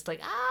 It's just like,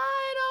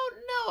 I don't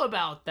know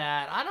about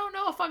that. I don't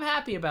know if I'm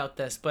happy about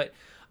this. But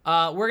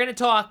we're going to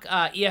talk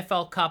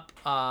EFL Cup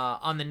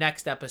on the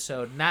next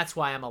episode. And that's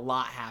why I'm a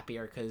lot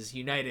happier, because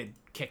United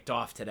kicked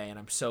off today. And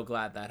I'm so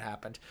glad that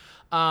happened.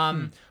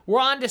 We're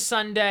on to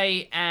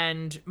Sunday.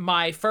 And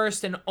my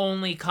first and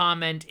only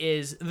comment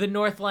is the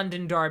North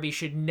London Derby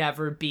should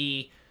never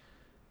be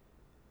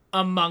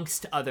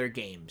amongst other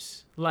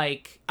games.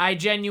 Like, I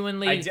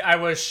genuinely... I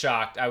was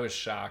shocked.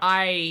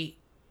 I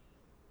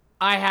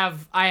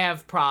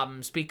have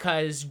problems,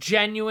 because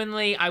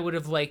genuinely I would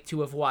have liked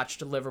to have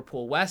watched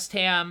Liverpool West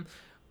Ham.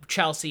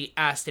 Chelsea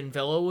Aston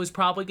Villa was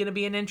probably going to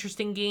be an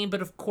interesting game,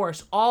 but of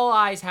course all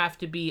eyes have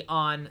to be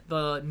on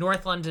the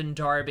North London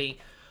Derby,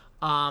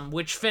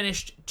 which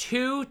finished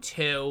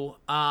 2-2.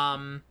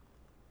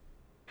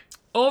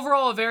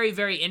 Overall, a very,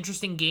 very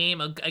interesting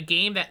game. A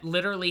game that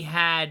literally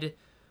had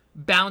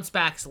bounce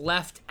backs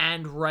left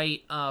and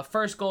right.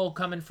 First goal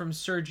coming from not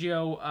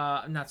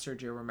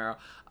Sergio Romero.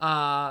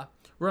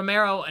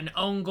 Romero, an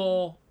own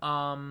goal.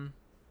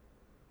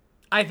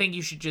 I think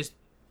you should just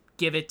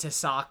give it to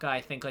Saka.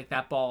 I think like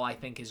that ball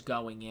is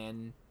going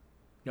in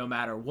no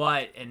matter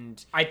what.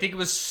 And I think it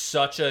was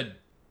such a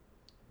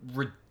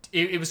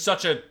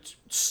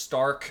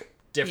stark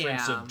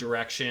difference of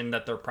direction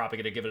that they're probably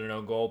going to give it an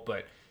own goal,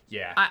 but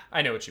yeah,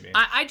 I know what you mean.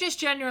 I just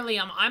generally,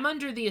 I'm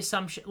under the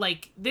assumption,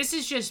 like, this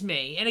is just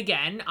me, and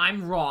again,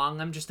 I'm wrong,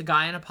 I'm just a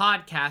guy on a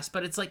podcast,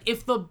 but it's like,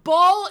 if the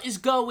ball is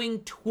going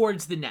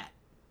towards the net,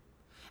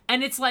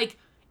 and it's like,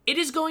 it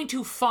is going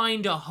to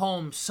find a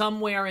home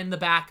somewhere in the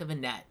back of the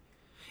net,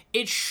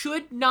 it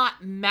should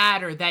not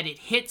matter that it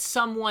hits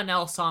someone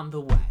else on the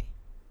way.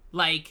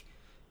 Like,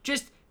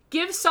 just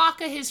give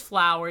Saka his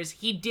flowers.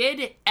 He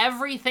did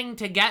everything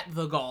to get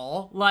the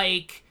goal.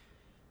 Like,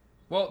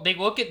 well, they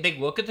look at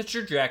the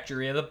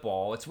trajectory of the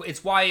ball.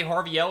 It's why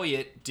Harvey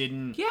Elliott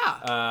didn't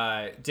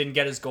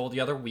get his goal the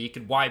other week,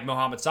 and why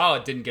Mohamed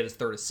Salah didn't get his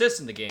third assist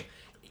in the game.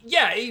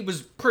 Yeah, he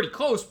was pretty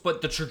close,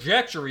 but the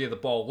trajectory of the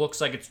ball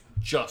looks like it's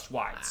just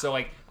wide. Wow. So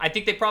like, I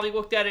think they probably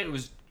looked at it. It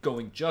was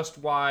going just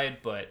wide,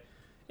 but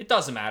it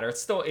doesn't matter.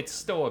 It's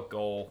still a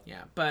goal.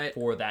 Yeah, but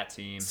for that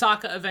team,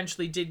 Saka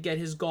eventually did get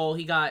his goal.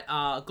 He got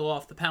a goal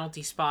off the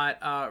penalty spot.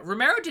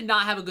 Romero did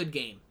not have a good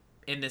game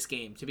in this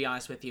game, to be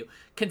honest with you.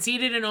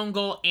 Conceded an own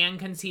goal and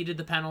conceded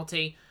the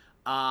penalty.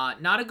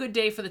 Not a good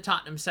day for the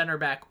Tottenham center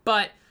back,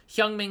 but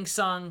Heung-min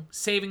Son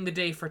saving the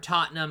day for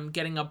Tottenham,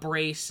 getting a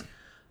brace.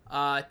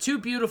 Two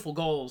beautiful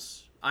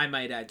goals, I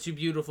might add. Two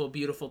beautiful,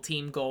 beautiful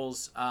team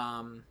goals.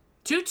 2-2,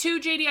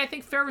 JD, I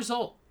think fair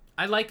result.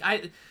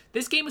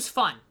 This game was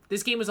fun.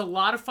 This game was a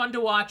lot of fun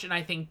to watch, and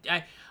I think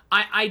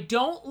I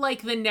don't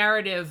like the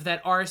narrative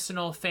that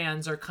Arsenal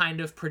fans are kind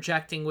of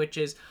projecting, which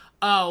is,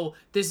 oh,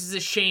 this is a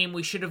shame,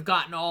 we should have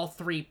gotten all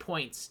 3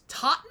 points.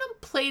 Tottenham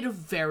played a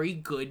very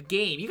good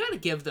game. You got to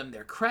give them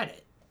their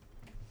credit.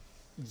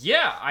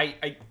 Yeah,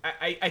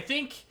 I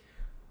think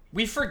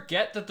we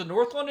forget that the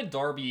North London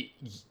derby,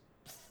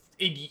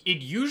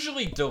 it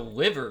usually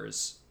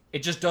delivers.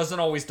 It just doesn't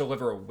always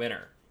deliver a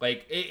winner.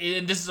 Like,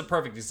 and this is a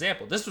perfect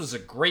example. This was a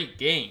great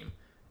game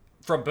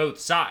from both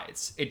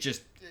sides. It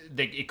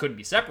couldn't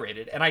be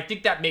separated. And I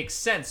think that makes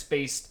sense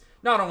based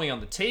not only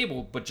on the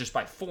table, but just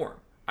by form.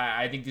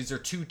 I think these are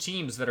two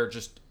teams that are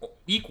just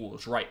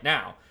equals right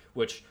now,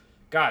 which,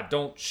 God,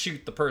 don't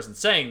shoot the person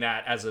saying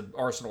that as an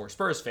Arsenal or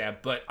Spurs fan,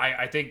 but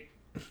I think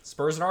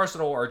Spurs and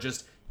Arsenal are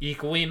just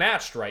equally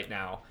matched right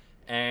now.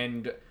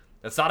 And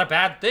that's not a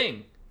bad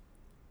thing.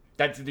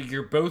 That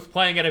you're both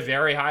playing at a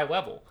very high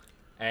level.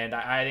 And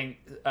I think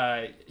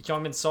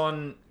Heung-min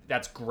Son,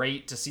 that's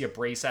great to see a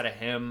brace out of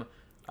him.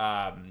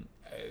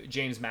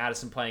 James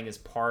Maddison playing his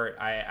part.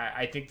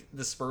 I think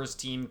the Spurs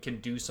team can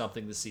do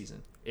something this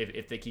season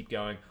if they keep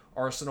going.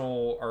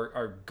 Arsenal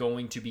are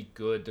going to be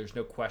good. There's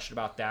no question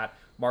about that.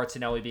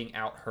 Martinelli being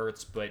out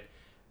hurts, but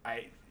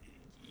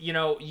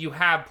you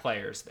have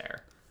players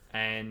there,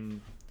 and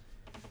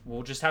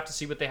we'll just have to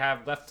see what they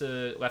have left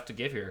to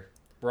give here.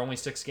 We're only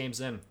 6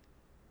 games in.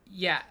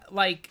 Yeah,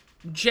 like,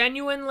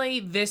 genuinely,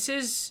 this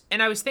is,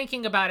 and I was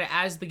thinking about it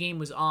as the game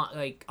was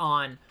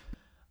on.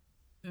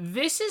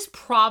 This is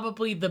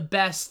probably the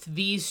best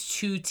these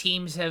two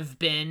teams have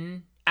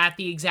been at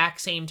the exact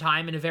same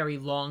time in a very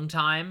long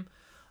time.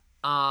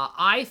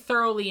 I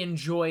thoroughly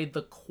enjoyed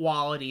the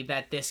quality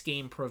that this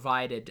game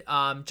provided.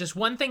 Just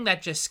one thing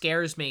that just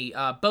scares me,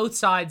 both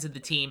sides of the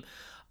team.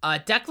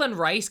 Declan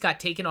Rice got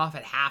taken off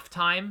at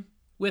halftime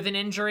with an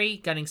injury,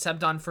 getting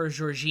subbed on for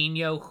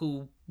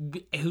Jorginho,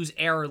 whose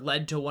error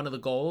led to one of the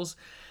goals.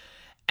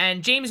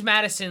 And James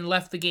Maddison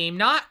left the game,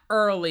 not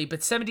early, but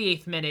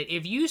 78th minute.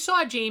 If you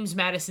saw James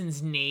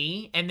Maddison's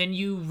knee and then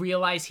you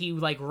realize he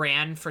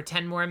ran for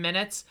 10 more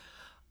minutes,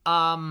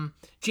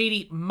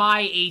 JD,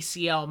 my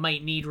ACL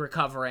might need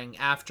recovering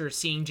after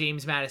seeing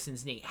James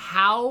Maddison's knee.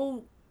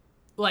 How,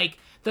 I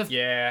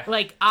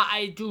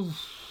do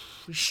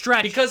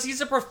stretch, because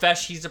he's a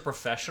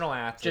professional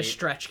athlete. Just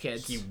stretch,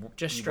 kids. He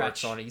stretch.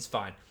 Works on it. He's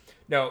fine.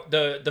 No,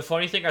 the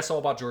funny thing I saw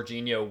about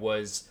Jorginho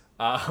was,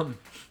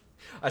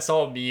 I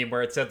saw a meme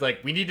where it said,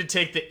 we need to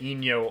take the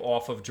Eno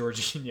off of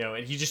Jorginho,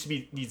 and he just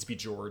needs to be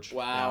George.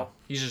 Wow. Now.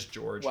 He's just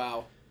George.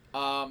 Wow.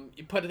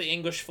 You put the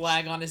English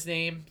flag on his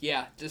name?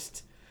 Yeah,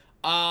 just...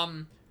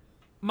 my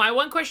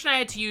one question I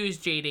had to you is,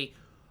 JD,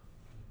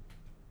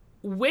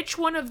 which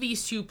one of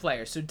these two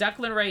players, so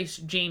Declan Rice,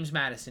 James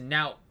Maddison.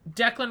 Now,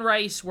 Declan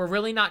Rice, we're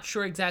really not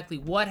sure exactly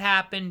what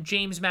happened.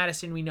 James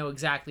Maddison, we know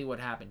exactly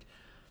what happened.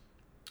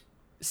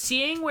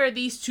 Seeing where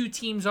these two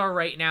teams are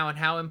right now and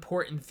how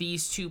important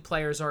these two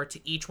players are to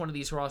each one of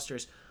these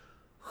rosters,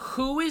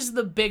 who is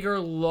the bigger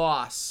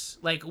loss?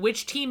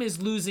 Which team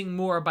is losing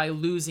more by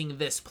losing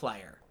this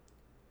player?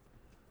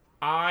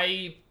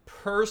 I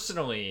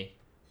personally,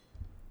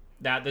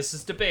 now this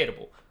is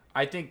debatable,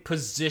 I think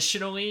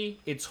positionally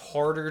it's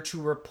harder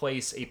to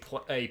replace a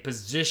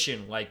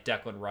position like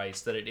Declan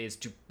Rice than it is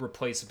to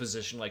replace a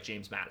position like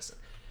James Maddison.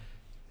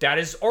 That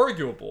is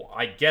arguable.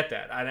 I get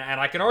that. And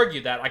I can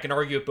argue that. I can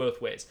argue it both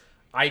ways.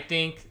 I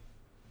think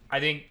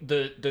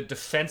the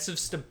defensive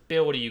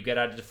stability you get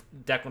out of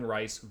Declan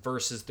Rice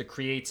versus the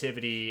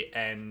creativity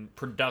and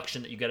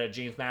production that you get out of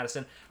James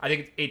Madison, I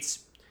think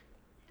it's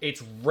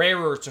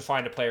rarer to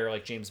find a player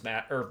like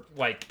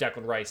like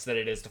Declan Rice than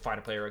it is to find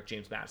a player like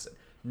James Madison.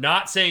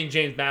 Not saying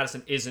James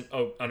Madison isn't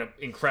an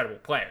incredible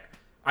player.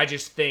 I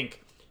just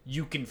think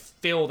you can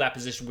fill that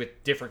position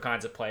with different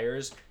kinds of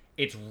players.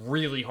 It's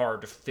really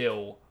hard to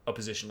fill a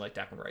position like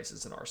Declan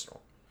Rice's in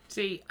Arsenal.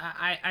 See,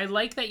 I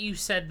like that you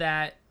said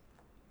that.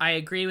 I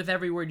agree with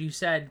every word you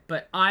said,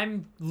 but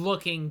I'm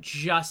looking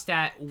just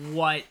at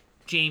what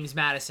James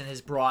Madison has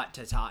brought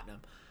to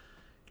Tottenham.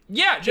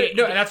 Yeah,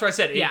 no, and that's what I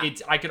said. Yeah.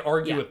 I could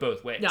argue it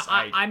both ways. No,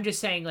 I'm just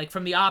saying, like,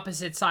 from the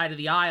opposite side of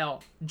the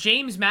aisle,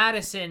 James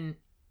Madison,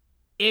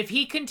 if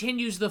he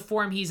continues the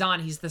form he's on,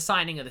 he's the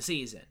signing of the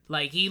season.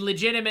 Like, he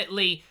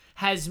legitimately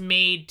has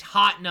made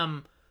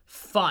Tottenham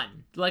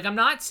fun. Like, I'm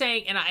not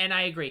saying, and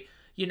I agree,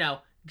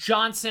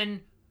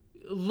 Johnson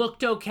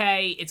looked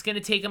okay. It's going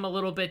to take him a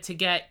little bit to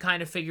get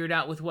kind of figured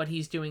out with what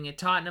he's doing at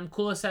Tottenham.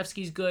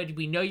 Kulusevski's good.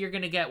 We know you're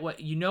going to get what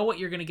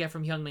you're going to get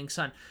from Heung-min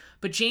Son.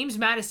 But James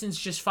Madison's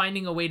just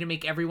finding a way to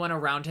make everyone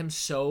around him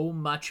so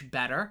much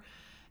better.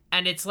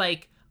 And it's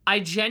like, I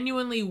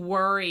genuinely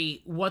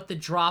worry what the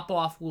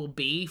drop-off will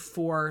be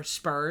for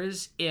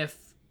Spurs if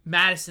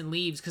Madison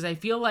leaves, because I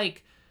feel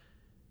like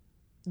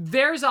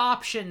there's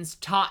options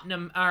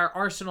Tottenham or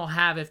Arsenal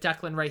have if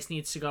Declan Rice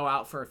needs to go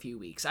out for a few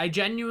weeks. I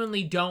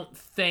genuinely don't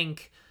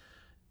think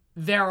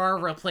there are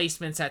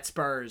replacements at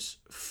Spurs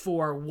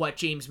for what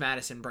James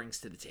Madison brings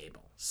to the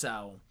table.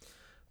 So,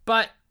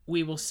 but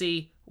we will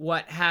see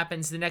what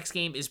happens. The next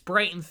game is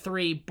Brighton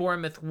 3,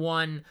 Bournemouth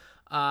 1.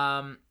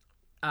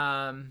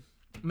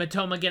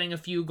 Matoma getting a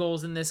few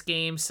goals in this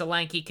game.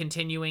 Solanke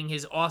continuing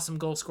his awesome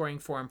goal scoring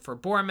form for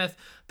Bournemouth.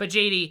 But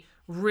JD,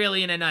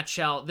 really in a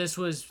nutshell, this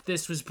was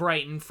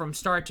Brighton from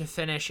start to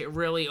finish. It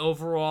really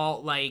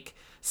overall, like,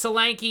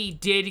 Solanke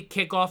did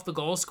kick off the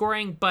goal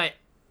scoring, but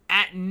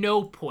at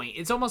no point,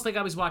 it's almost like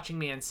I was watching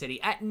Man City.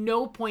 At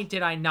no point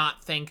did I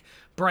not think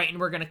Brighton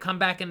were going to come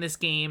back in this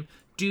game,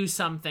 do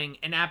something,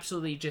 and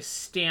absolutely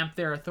just stamp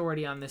their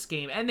authority on this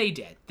game. And they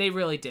did. They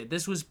really did.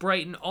 This was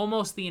Brighton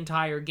almost the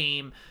entire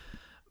game.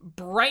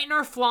 Brighton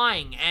are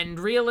flying, and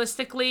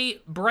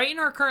realistically, Brighton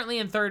are currently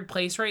in third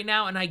place right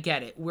now, and I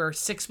get it. We're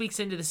 6 weeks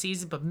into the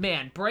season, but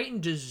man, Brighton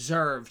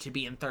deserve to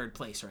be in third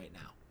place right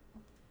now.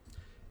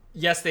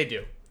 Yes, they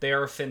do. They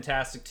are a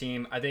fantastic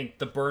team. I think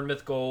the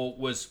Bournemouth goal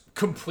was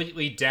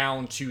completely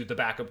down to the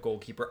backup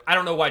goalkeeper. I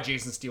don't know why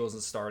Jason Steele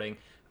isn't starting.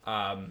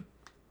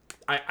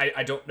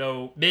 I don't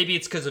know. Maybe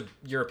it's because of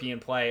European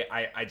play.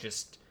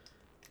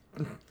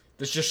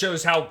 This just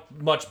shows how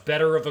much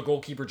better of a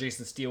goalkeeper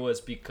Jason Steele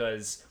is,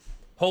 because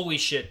holy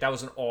shit, that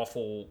was an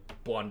awful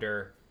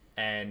blunder.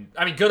 And,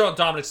 I mean, good on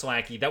Dominic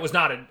Solanke. That was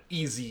not an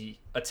easy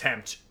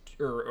attempt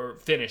or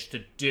finish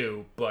to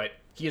do, but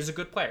he is a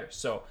good player.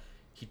 So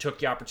he took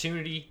the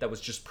opportunity that was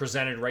just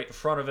presented right in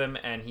front of him,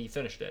 and he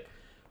finished it.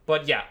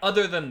 But yeah,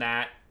 other than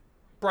that,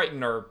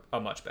 Brighton are a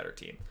much better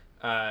team.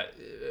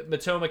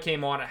 Matoma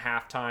came on at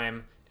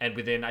halftime, and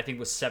within, I think it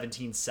was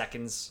 17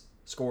 seconds,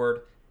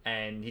 scored,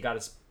 and he got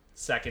his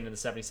second in the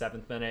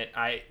 77th minute.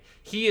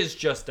 He is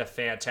just a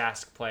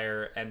fantastic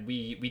player, and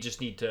we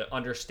just need to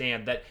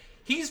understand that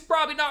he's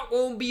probably not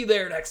going to be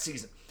there next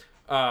season.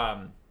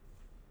 Yeah,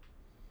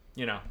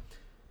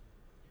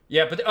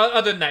 but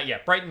other than that, yeah,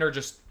 Brighton are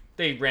just,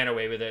 they ran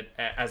away with it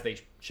as they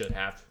should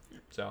have.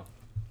 So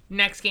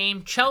next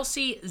game,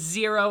 Chelsea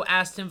 0,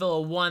 Aston Villa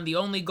 1. The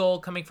only goal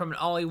coming from an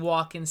Ollie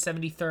Watkins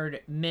 73rd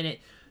minute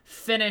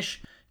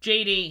finish.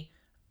 JD,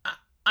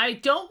 I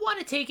don't want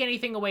to take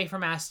anything away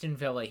from Aston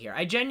Villa here.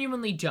 I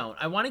genuinely don't.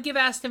 I want to give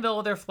Aston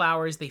Villa their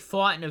flowers. They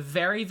fought in a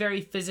very,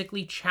 very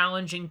physically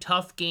challenging,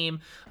 tough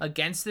game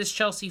against this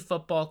Chelsea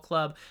Football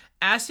Club.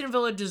 Aston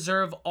Villa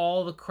deserve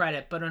all the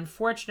credit, but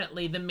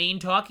unfortunately, the main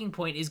talking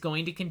point is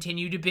going to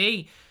continue to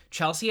be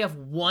Chelsea have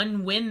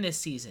one win this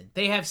season.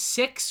 They have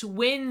 6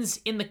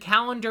 wins in the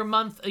calendar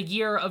month a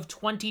year of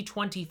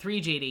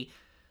 2023, JD.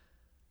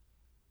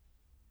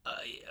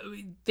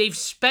 They've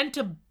spent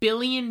 £1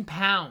 billion,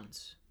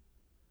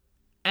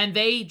 and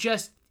they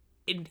just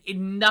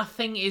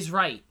nothing is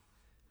right.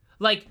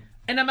 Like,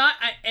 and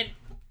and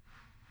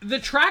the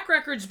track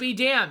records be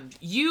damned.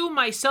 You,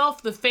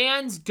 myself, the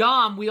fans,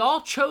 Dom, we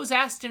all chose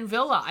Aston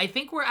Villa. I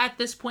think we're at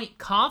this point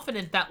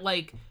confident that,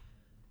 like,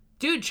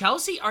 dude,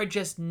 Chelsea are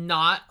just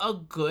not a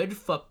good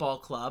football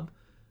club.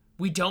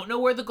 We don't know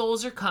where the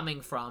goals are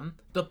coming from.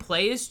 The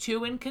play is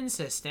too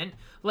inconsistent.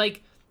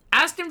 Like,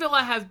 Aston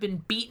Villa have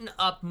been beaten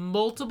up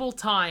multiple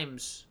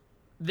times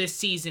this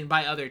season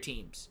by other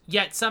teams.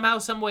 Yet somehow,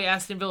 someway,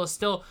 Aston Villa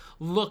still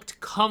looked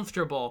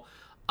comfortable.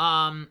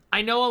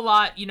 I know a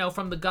lot,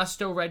 from the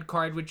Gusto red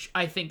card, which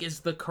I think is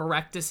the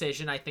correct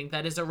decision. I think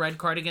that is a red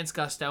card against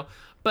Gusto.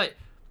 But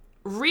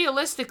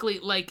realistically,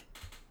 like,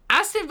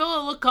 Aston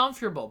Villa looked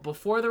comfortable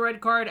before the red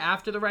card,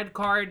 after the red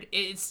card.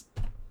 It's,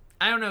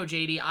 I don't know,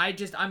 JD.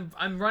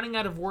 I'm running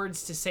out of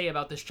words to say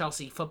about this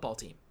Chelsea football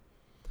team.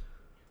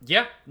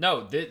 Yeah,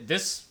 no,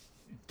 this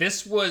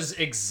this was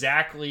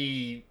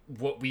exactly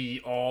what we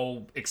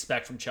all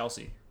expect from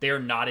Chelsea. They are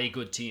not a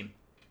good team.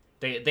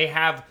 They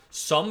have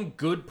some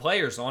good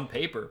players on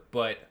paper,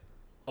 but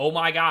oh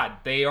my God,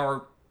 they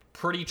are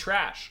pretty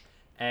trash.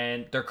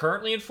 And they're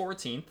currently in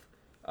 14th,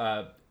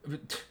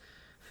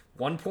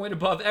 1 point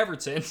above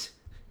Everton.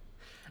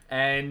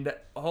 And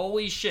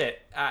holy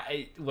shit,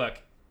 look,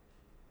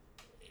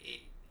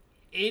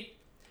 it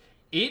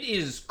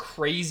is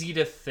crazy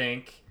to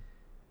think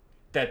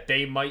that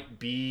they might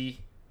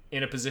be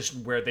in a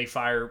position where they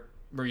fire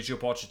Mauricio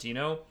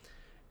Pochettino.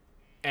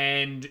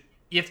 And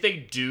if they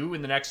do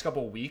in the next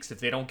couple of weeks, if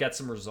they don't get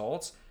some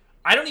results,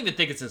 I don't even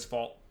think it's his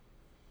fault.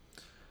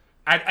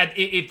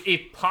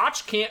 If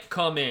Poch can't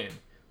come in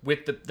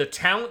with the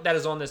talent that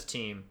is on this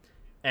team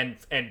and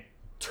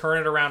turn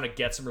it around and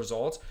get some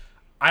results,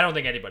 I don't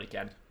think anybody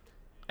can.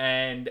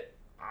 And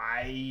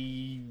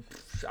I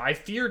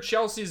fear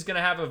Chelsea's going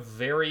to have a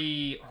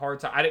very hard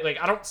time.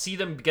 I don't see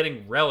them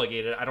getting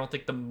relegated. I don't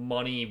think the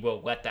money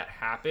will let that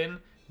happen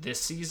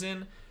this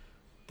season.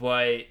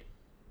 But,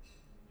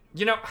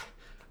 you know,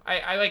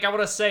 I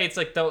want to say it's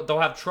like they'll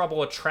have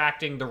trouble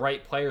attracting the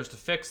right players to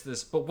fix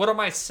this. But what am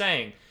I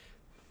saying?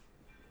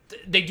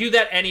 They do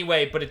that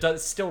anyway, but it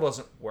still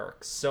doesn't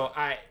work. So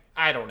I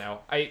don't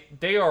know.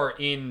 They are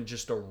in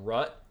just a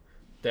rut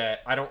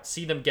that I don't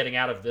see them getting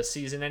out of this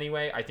season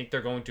anyway. I think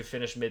they're going to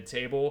finish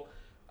mid-table.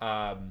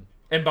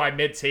 And by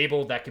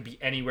mid-table, that could be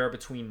anywhere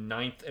between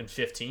 9th and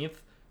 15th.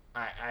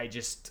 I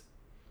just...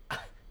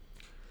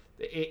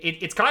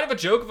 It's kind of a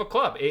joke of a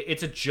club.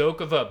 It's a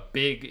joke of a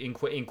big, in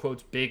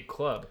quotes, big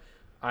club.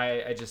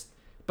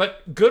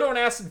 But good on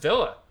Aston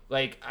Villa.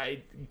 Like,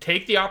 I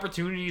take the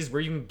opportunities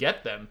where you can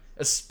get them,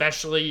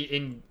 especially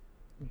in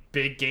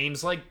big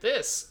games like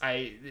this.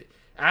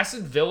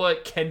 Aston Villa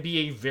can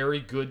be a very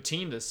good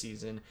team this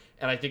season,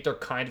 and I think they're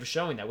kind of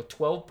showing that. With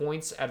 12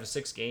 points out of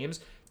 6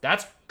 games,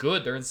 that's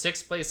good. They're in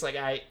 6th place.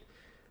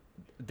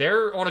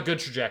 They're on a good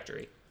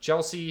trajectory.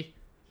 Chelsea,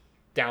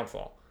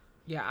 downfall.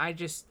 Yeah,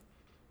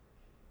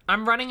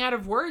 I'm running out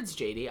of words,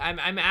 JD.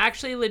 I'm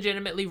actually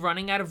legitimately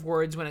running out of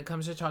words when it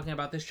comes to talking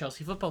about this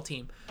Chelsea football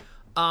team.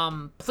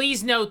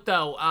 Please note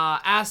though,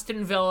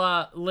 Aston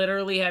Villa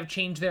literally have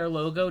changed their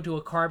logo to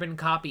a carbon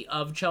copy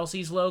of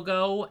Chelsea's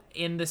logo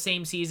in the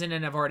same season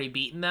and have already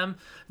beaten them.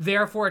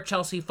 Therefore,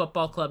 Chelsea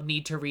Football Club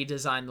need to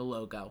redesign the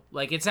logo.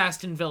 Like, it's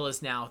Aston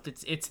Villa's now.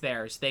 It's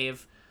theirs.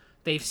 They've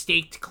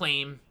staked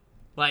claim.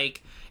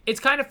 Like, it's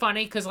kind of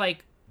funny because,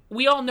 like,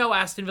 we all know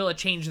Aston Villa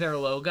changed their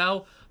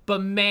logo,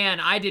 but man,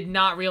 I did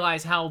not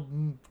realize how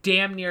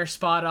damn near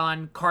spot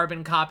on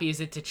carbon copy is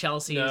it to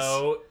Chelsea's.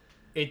 No.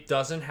 It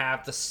doesn't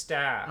have the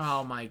staff.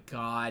 Oh my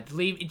God!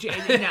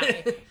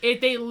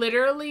 If they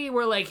literally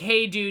were like,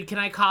 "Hey, dude, can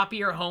I copy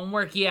your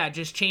homework?" Yeah,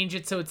 just change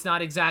it so it's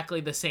not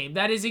exactly the same.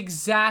 That is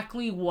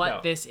exactly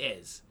what this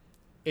is.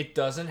 It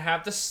doesn't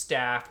have the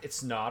staff.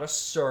 It's not a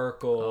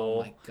circle.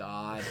 Oh my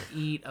God!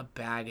 Eat a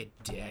bag of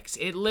dicks.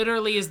 It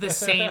literally is the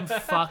same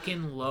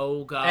fucking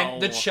logo.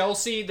 And the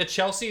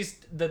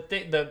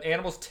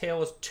animal's tail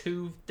has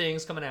 2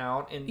 things coming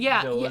out, and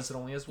Villa's it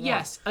only has 1.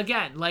 Yes,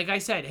 again, like I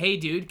said, hey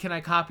dude, can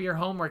I copy your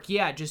homework?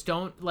 Yeah, just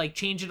don't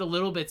change it a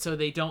little bit so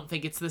they don't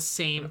think it's the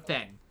same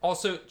thing.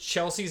 Also,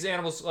 Chelsea's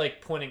animal's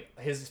pointing.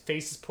 His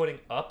face is pointing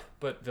up,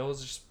 but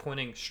Villa's just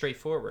pointing straight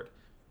forward.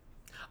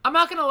 I'm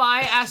not gonna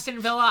lie,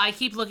 Aston Villa, I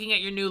keep looking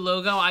at your new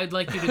logo. I'd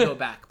like you to go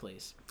back,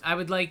 please. I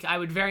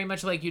would very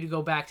much like you to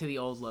go back to the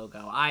old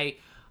logo. I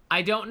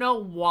don't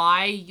know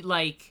why,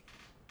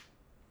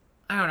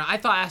 I don't know. I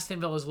thought Aston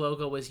Villa's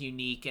logo was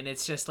unique, and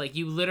it's just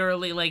you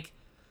literally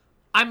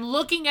I'm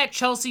looking at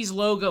Chelsea's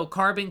logo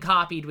carbon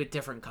copied with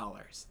different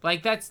colors.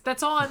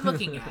 That's all I'm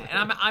looking at.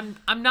 And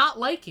I'm not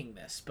liking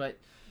this, but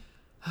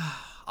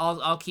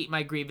I'll keep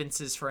my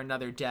grievances for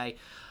another day.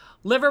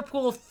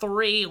 Liverpool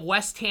 3,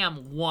 West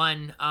Ham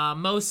 1.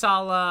 Mo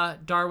Salah,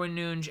 Darwin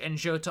Núñez, and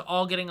Jota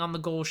all getting on the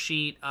goal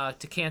sheet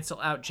to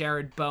cancel out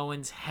Jared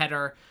Bowen's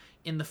header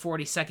in the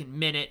 42nd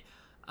minute.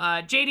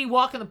 JD,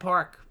 walk in the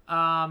park.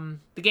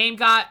 The game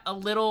got a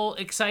little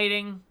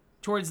exciting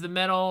towards the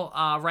middle,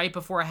 right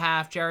before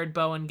half. Jared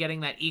Bowen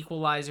getting that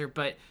equalizer,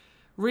 but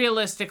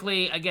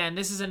realistically, again,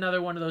 this is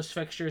another one of those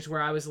fixtures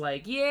where I was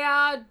like,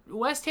 yeah,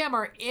 West Ham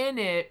are in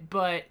it,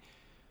 but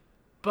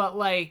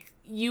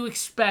you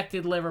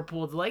expected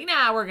Liverpool to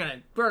nah, we're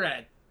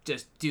gonna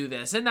just do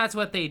this, and that's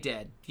what they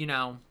did,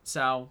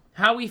 So,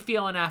 how are we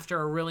feeling after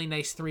a really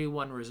nice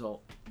 3-1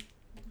 result?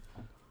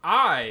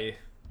 I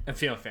am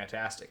feeling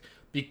fantastic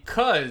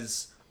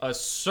because a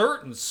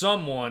certain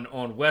someone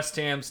on West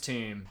Ham's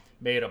team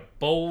made a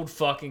bold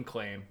fucking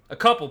claim, a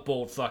couple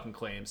bold fucking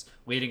claims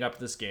leading up to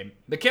this game.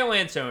 Mikel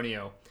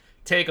Antonio,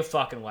 take a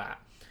fucking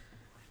lap.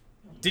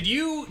 Did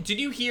you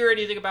hear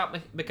anything about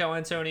Mikel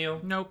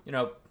Antonio? Nope.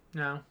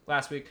 No.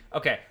 Last week?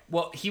 Okay.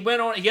 Well, he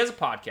went on. He has a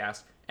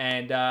podcast,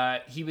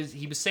 and he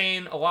was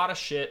saying a lot of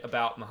shit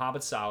about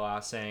Mohamed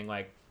Salah, saying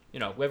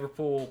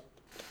Liverpool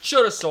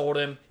Should have sold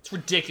him. It's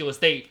ridiculous.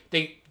 They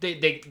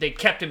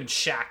kept him in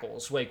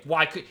shackles. Like,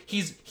 why could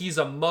he's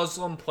a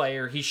Muslim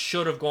player. He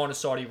should have gone to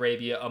Saudi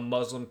Arabia, a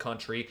Muslim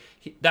country.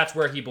 That's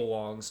where he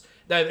belongs.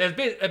 That's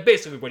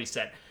basically what he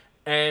said.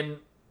 And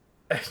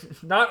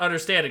not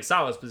understanding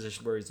Salah's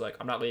position where he's like,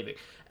 I'm not leaving.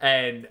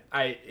 And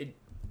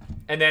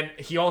then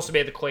he also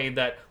made the claim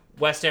that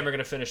West Ham are going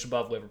to finish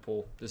above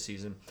Liverpool this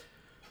season.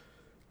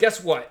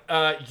 Guess what?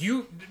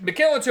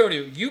 Mikel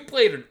Antonio, you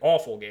played an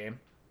awful game,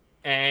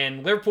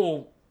 and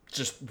Liverpool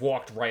just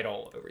walked right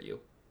all over you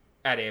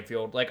at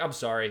Anfield. Like, I'm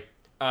sorry.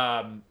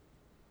 The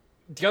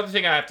other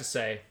thing I have to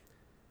say,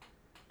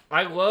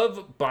 I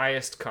love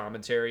biased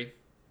commentary,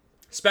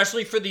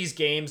 especially for these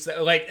games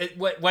that,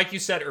 like you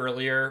said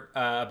earlier,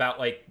 about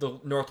like the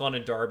North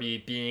London Derby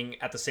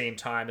being at the same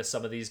time as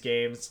some of these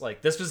games.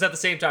 Like, this was at the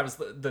same time as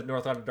the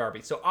North London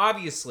Derby. So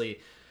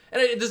obviously,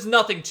 and there's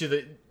nothing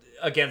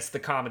against the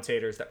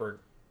commentators that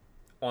were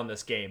on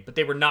this game, but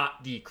they were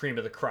not the cream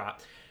of the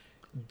crop.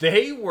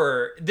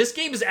 This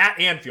game is at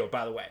Anfield,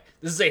 by the way.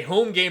 This is a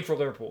home game for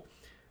Liverpool.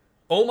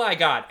 Oh my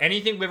God,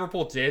 anything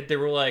Liverpool did, they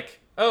were like,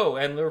 oh,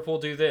 and Liverpool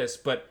do this,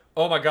 but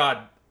oh my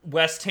God,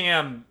 West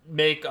Ham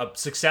make a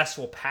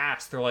successful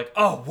pass. They're like,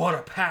 oh, what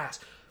a pass.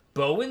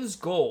 Bowen's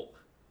goal,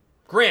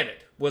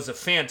 granted, was a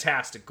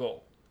fantastic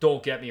goal.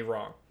 Don't get me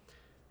wrong.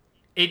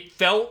 It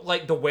felt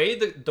like the way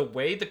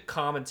the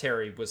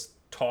commentary was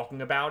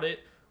talking about it,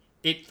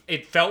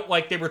 it felt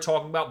like they were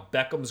talking about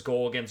Beckham's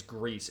goal against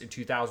Greece in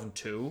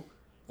 2002.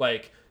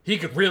 Like, he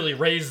could really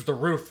raise the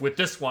roof with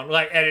this one.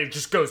 Like, and it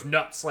just goes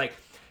nuts. Like,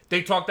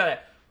 they talked about it.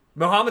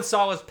 Mohamed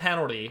Salah's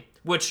penalty,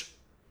 which,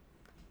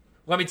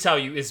 let me tell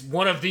you, is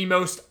one of the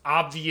most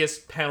obvious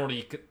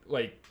penalty.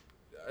 Like,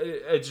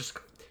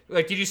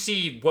 did you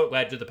see what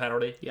led to the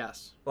penalty?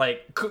 Yes.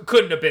 Like,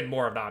 couldn't have been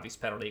more of an obvious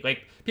penalty.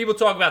 Like, people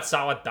talk about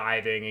Salah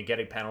diving and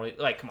getting penalty.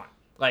 Like, come on.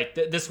 Like,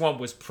 this one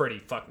was pretty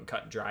fucking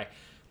cut and dry.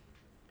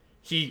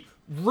 He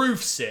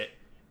roofs it,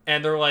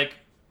 and they're like,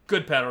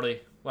 good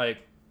penalty. Like,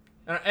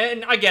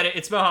 and I get it.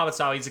 It's Mohamed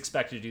Salah. He's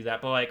expected to do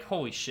that. But, like,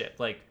 holy shit.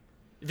 Like,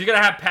 if you're going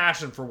to have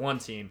passion for one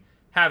team,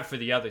 have it for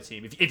the other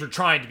team. If you're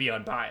trying to be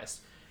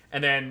unbiased.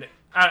 And then,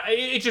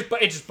 it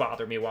just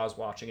bothered me while I was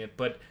watching it.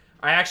 But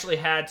I actually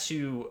had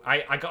to...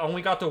 I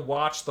only got to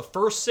watch the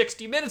first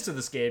 60 minutes of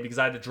this game because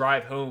I had to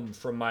drive home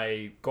from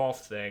my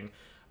golf thing.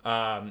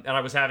 And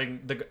I was having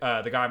the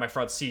guy in my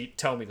front seat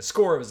tell me the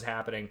score was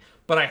happening,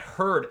 but I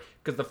heard,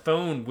 because the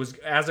phone was,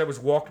 as I was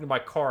walking to my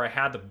car, I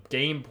had the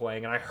game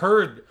playing, and I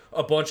heard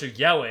a bunch of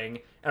yelling,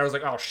 and I was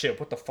like, oh shit,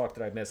 what the fuck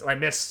did I miss? And I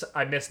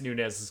missed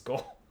Nunez's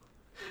goal.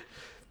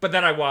 But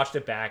then I watched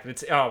it back, and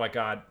it's, oh my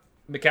God,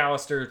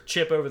 McAllister,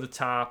 chip over the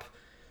top,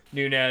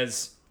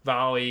 Nunez,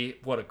 volley,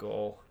 what a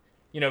goal.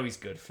 You know he's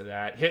good for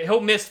that.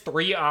 He'll miss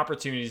 3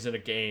 opportunities in a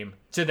game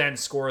to then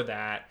score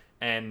that.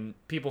 And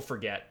people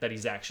forget that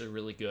he's actually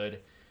really good.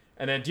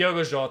 And then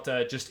Diogo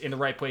Jota, just in the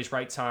right place,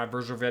 right time.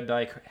 Virgil van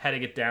Dijk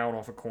heading it down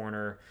off a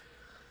corner.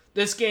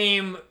 This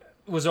game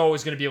was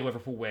always going to be a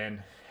Liverpool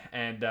win.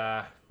 And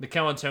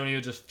Mikel Antonio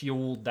just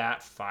fueled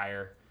that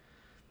fire.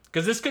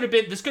 Because this could have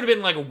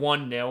been like a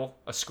 1-0,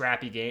 a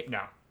scrappy game.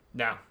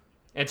 No.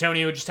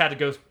 Antonio just had to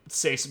go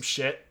say some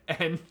shit.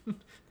 And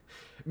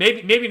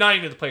maybe not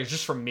even the players,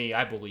 just from me,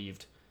 I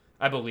believed.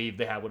 I believed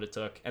they had what it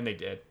took, and they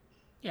did.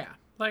 Yeah.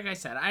 Like I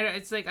said,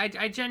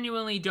 I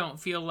genuinely don't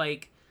feel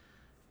like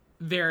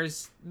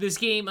there's this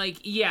game. Like,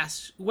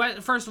 yes,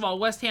 first of all,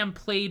 West Ham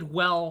played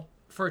well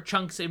for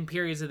chunks and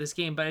periods of this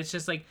game, but it's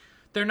just like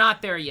they're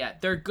not there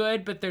yet. They're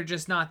good, but they're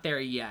just not there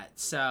yet.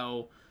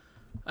 So,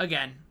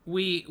 again,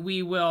 we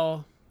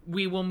will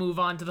move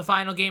on to the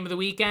final game of the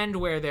weekend,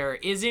 where there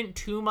isn't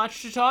too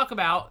much to talk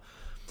about.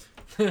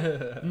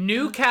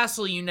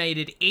 Newcastle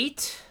United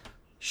 8,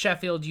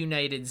 Sheffield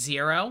United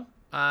 0.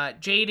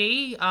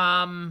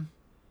 JD,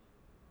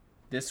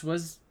 this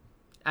was,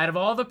 out of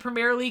all the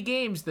Premier League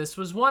games, this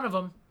was one of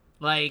them.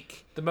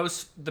 Like, the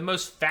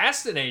most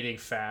fascinating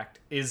fact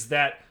is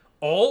that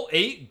all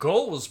 8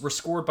 goals were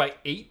scored by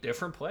 8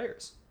 different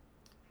players.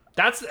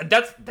 That's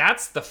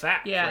the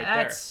fact. Yeah, right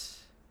that's there.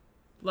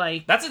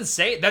 Like, that's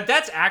insane.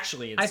 That's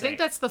actually insane. I think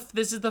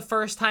this is the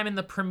first time in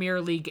the Premier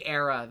League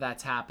era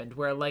that's happened,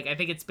 where, like, I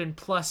think it's been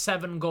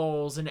 +7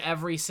 goals and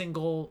every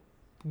single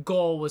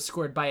goal was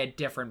scored by a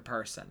different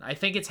person. I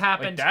think it's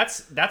happened. Like,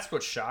 that's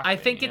what shocked me. I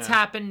think it's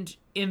happened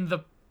in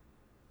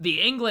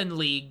the England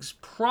leagues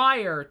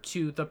prior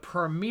to the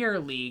Premier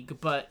League,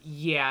 but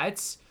yeah,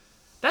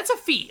 that's a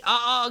feat.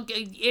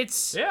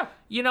 It's,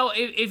 you know,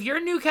 if you're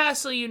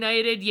Newcastle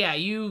United, yeah,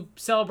 you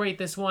celebrate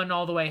this one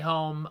all the way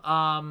home.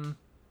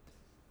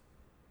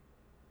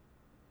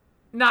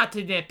 Not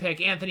to nitpick,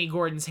 Anthony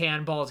Gordon's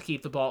handball to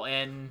keep the ball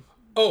in.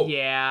 Oh,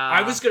 yeah.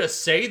 I was gonna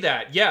say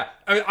that. Yeah,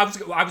 I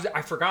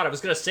forgot. I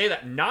was gonna say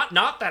that. Not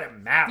that it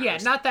matters. Yeah,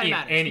 not that it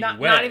matters.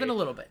 Not even a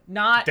little bit.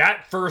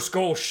 That first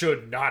goal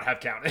should not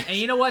have counted. And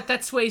you know what?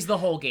 That sways the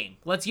whole game.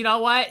 You know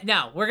what?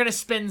 No, we're gonna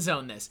spin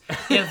zone this.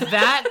 If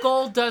that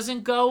goal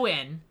doesn't go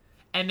in,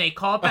 and they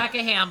call it back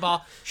a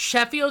handball.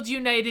 Sheffield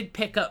United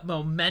pick up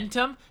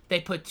momentum. They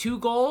put 2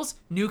 goals.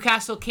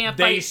 Newcastle can't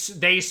fight.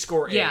 They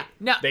score 8. Yeah,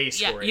 no, they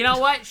score 8. You know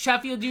what?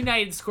 Sheffield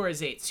United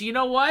scores 8. So you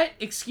know what?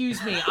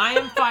 Excuse me. I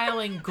am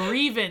filing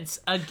grievance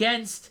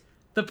against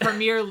the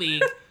Premier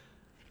League.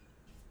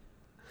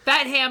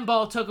 That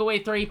handball took away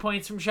 3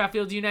 points from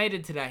Sheffield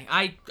United today.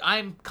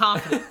 I'm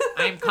confident.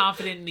 I am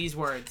confident in these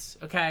words.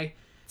 Okay.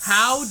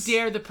 How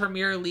dare the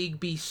Premier League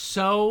be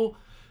so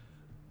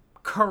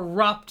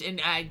corrupt,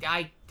 and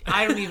I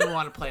don't even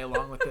want to play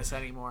along with this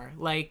anymore.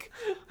 Like,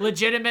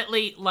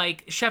 legitimately,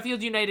 like,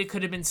 Sheffield United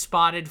could have been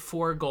spotted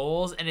 4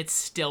 goals and it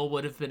still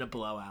would have been a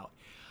blowout.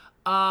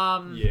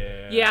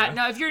 Yeah,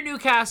 no, if you're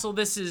Newcastle,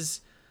 this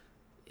is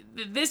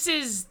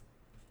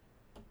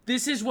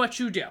what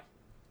you do.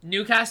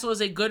 Newcastle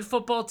is a good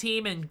football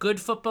team, and good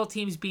football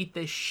teams beat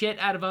the shit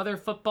out of other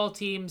football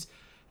teams.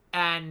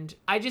 And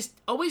I just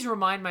always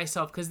remind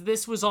myself, because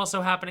this was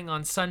also happening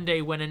on Sunday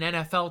when an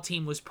NFL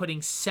team was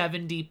putting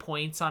 70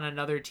 points on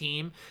another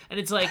team. And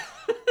it's like,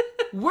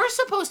 we're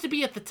supposed to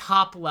be at the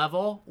top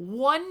level.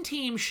 One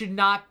team should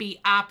not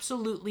be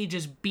absolutely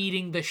just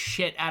beating the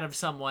shit out of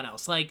someone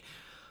else. Like,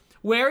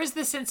 where is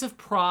the sense of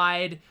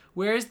pride?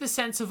 Where is the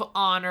sense of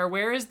honor?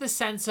 Where is the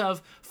sense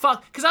of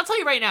fuck? Because I'll tell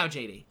you right now,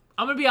 JD,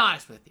 I'm going to be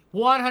honest with you.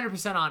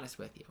 100% honest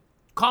with you.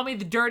 Call me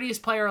the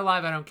dirtiest player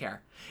alive, I don't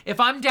care. If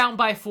I'm down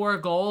by 4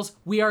 goals,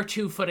 we are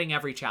 2-footing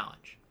every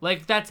challenge.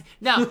 Like, that's...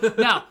 No,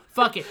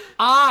 fuck it.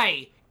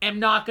 I am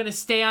not going to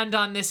stand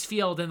on this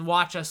field and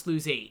watch us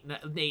lose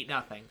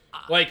 8-0.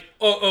 Like,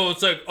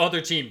 it's like,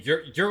 other team,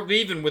 you're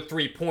leaving with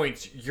 3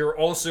 points. You're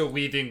also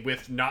leaving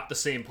with not the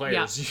same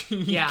players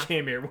you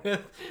came here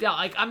with. Yeah,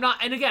 like, I'm not...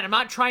 And again, I'm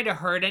not trying to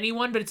hurt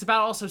anyone, but it's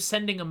about also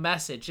sending a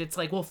message. It's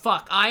like, well,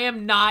 fuck, I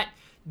am not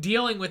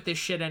dealing with this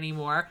shit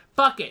anymore.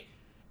 Fuck it.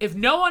 If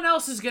no one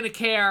else is going to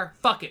care,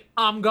 fuck it.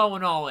 I'm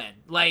going all in.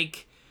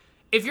 Like,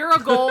 if you're a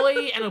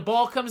goalie and a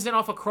ball comes in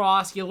off a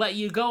cross,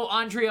 you go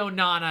Andre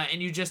Onana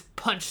and you just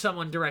punch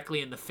someone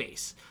directly in the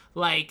face.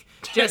 Like,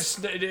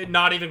 just...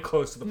 not even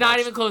close to the ball. Not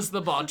even close to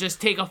the ball.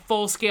 Just take a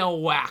full-scale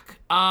whack.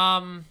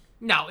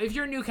 No, if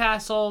you're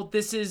Newcastle,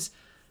 this is...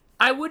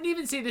 I wouldn't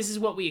even say this is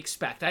what we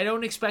expect. I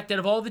don't expect, out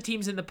of all the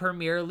teams in the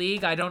Premier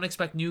League, I don't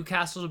expect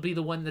Newcastle to be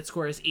the one that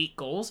scores 8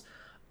 goals.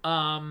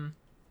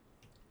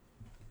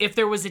 If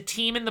there was a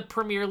team in the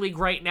Premier League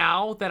right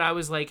now that I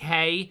was like,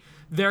 hey,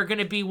 they're going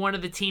to be one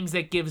of the teams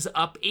that gives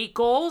up 8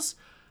 goals,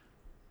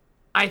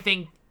 I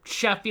think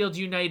Sheffield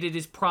United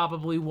is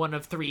probably one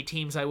of 3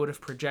 teams I would have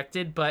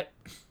projected. But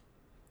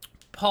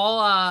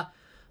Paul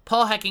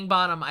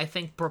Heckingbottom, I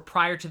think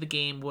prior to the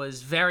game,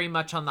 was very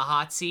much on the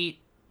hot seat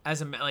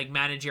as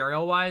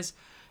managerial wise.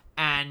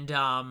 And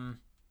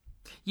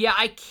yeah,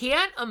 I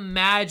can't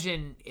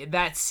imagine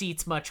that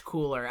seat's much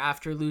cooler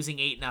after losing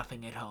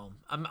 8-0 at home.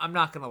 I'm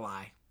not going to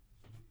lie.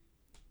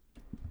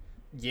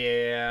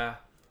 Yeah.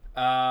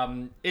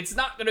 It's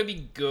not going to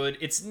be good.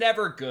 It's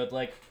never good.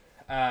 Like,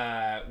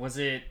 was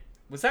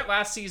that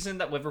last season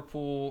that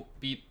Liverpool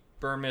beat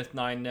Bournemouth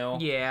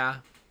 9-0? Yeah.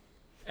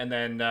 And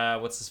then,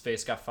 what's his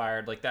face got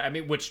fired like that? I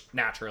mean, which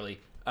naturally,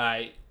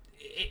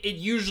 it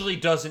usually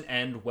doesn't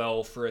end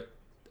well for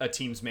a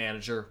team's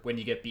manager when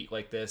you get beat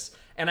like this.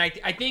 And I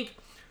think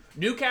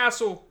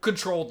Newcastle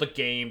controlled the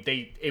game.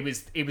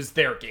 It was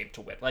their game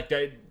to win. Like,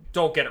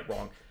 don't get it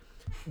wrong.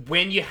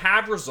 When you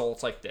have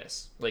results like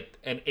this, like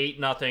an 8-0,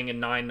 a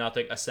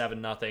 9-0, a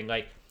 7-0,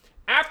 like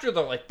after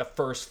the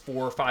first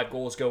 4 or 5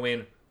 goals go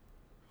in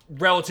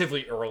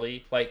relatively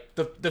early, like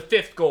the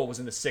 5th goal was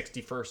in the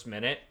 61st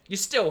minute, you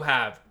still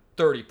have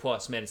 30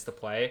 plus minutes to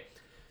play.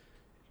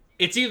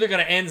 It's either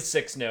going to end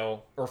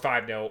 6-0 or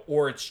 5-0,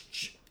 or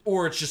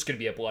it's just going to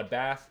be a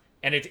bloodbath,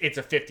 and it's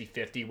a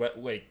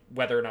 50-50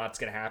 whether or not it's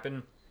going to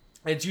happen.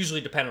 And it's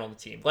usually dependent on the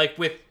team. Like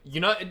with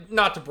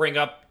not to bring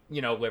up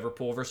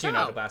Liverpool versus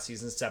United last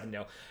season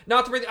 7-0.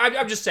 Not to bring.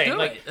 I'm just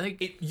saying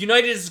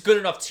United is a good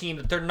enough team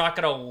that they're not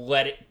going to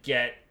let it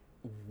get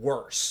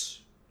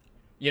worse.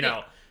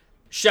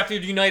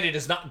 Sheffield United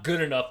is not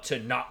good enough to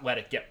not let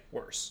it get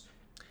worse,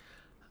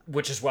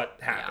 which is what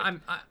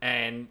happened.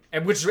 And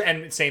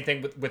same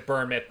thing with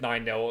Bournemouth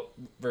 9-0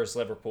 versus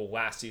Liverpool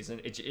last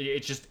season.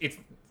 It's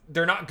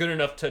they're not good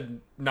enough to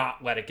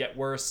not let it get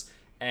worse.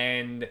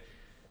 And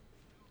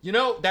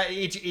that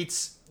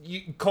it's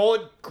you call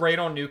it great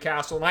on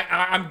Newcastle, and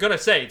I'm gonna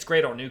say it's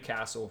great on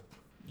Newcastle.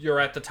 You're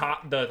at the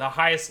top, the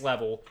highest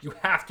level. You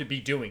have to be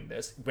doing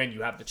this when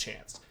you have the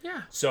chance.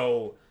 Yeah.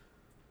 So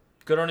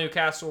good on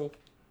Newcastle.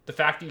 The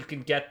fact that you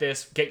can get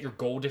your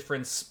goal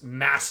difference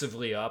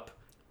massively up.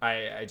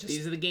 I just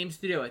these are the games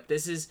to do it.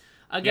 This is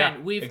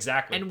again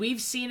exactly, and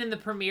we've seen in the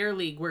Premier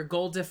League where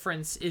goal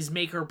difference is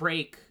make or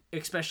break,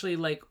 especially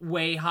like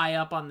way high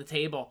up on the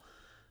table.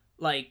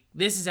 Like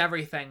this is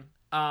everything.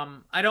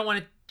 I don't want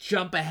to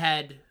jump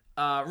ahead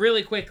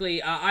really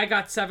quickly. I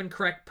got 7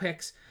 correct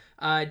picks.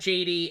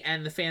 JD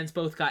and the fans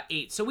both got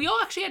 8. So we all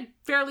actually had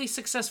fairly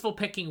successful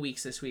picking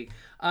weeks this week.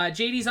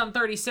 JD's on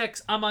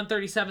 36. I'm on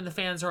 37. The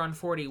fans are on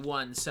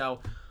 41. So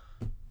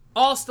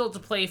all still to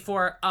play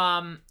for.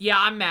 Yeah,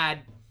 I'm mad.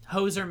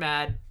 Hoes are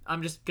mad.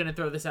 I'm just gonna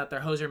throw this out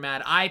there. Hoes are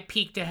mad. I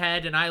peeked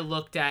ahead and I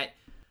looked at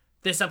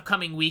this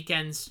upcoming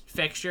weekend's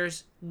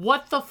fixtures.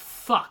 What the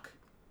fuck?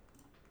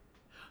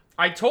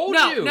 I told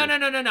you. No.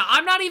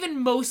 I'm not even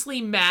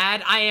mostly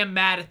mad. I am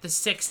mad at the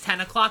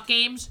 10 o'clock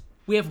games.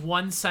 We have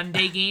one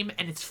Sunday game,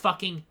 and it's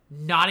fucking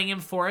Nottingham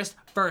Forest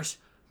versus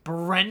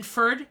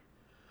Brentford.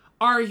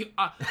 Are you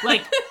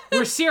like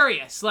we're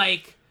serious?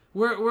 Like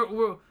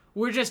we're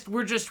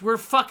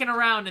fucking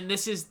around, and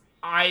this is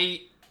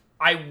I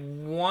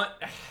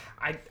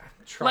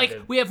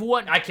we have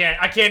one. I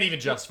can't even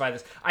justify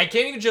this. I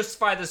can't even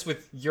justify this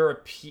with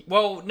European.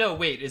 Well, no,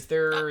 wait. Is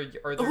there?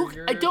 Are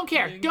there? I don't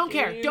care. Don't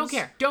care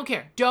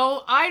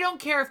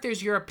if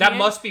there's European. That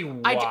must be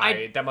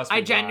why.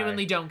 I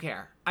genuinely don't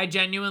care. I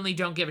genuinely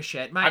don't give a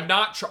shit. I'm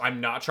not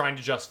trying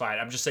to justify it.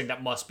 I'm just saying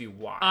that must be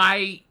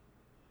why.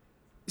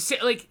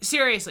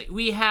 Seriously,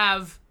 we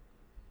have.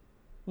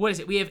 What is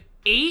it? We have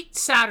 8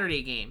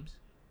 Saturday games.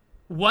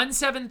 1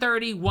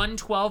 7:30, 1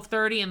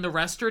 12:30, and the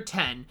rest are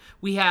 10.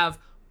 We have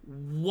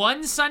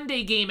one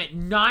Sunday game at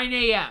 9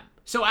 a.m.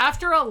 So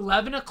after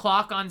 11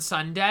 o'clock on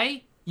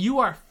Sunday, you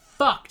are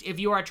fucked if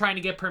you are trying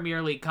to get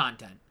Premier League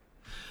content.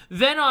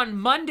 Then on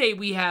Monday,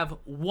 we have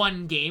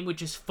one game,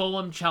 which is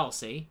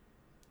Fulham-Chelsea.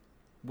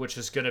 Which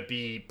is going to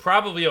be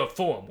probably a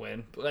Fulham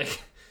win.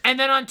 And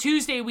then on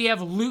Tuesday, we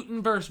have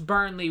Luton versus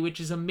Burnley, which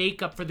is a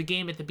makeup for the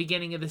game at the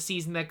beginning of the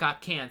season that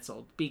got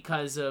canceled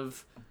because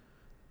of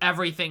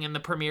everything in the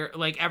Premier,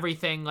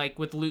 everything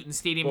with Luton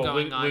Stadium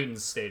going on. Luton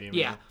Stadium.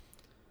 Yeah.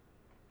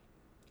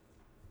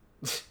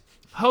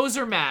 Hoes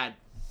are mad.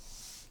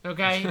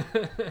 Okay?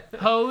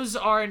 Hoes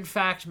are in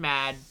fact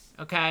mad.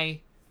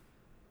 Okay?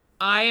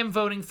 I am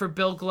voting for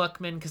Bill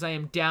Gluckman because I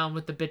am down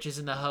with the bitches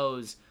and the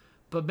hoes.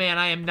 But man,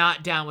 I am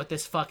not down with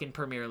this fucking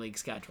Premier League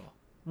schedule.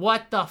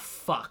 What the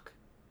fuck?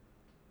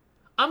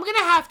 I'm gonna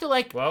have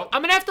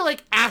to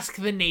ask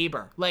the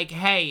neighbor.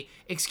 Hey,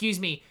 excuse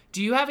me,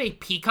 do you have a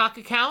Peacock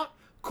account?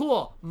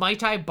 Cool.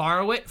 Might I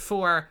borrow it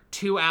for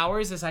 2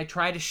 hours as I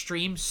try to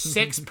stream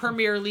 6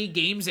 Premier League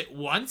games at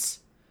once?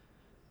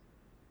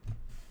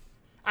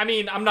 I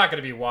mean, I'm not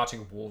going to be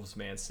watching Wolves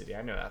Man City.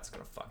 I know that's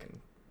going to fucking...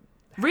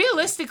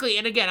 Realistically,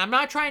 and again, I'm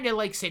not trying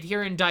to sit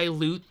here and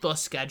dilute the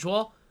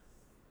schedule.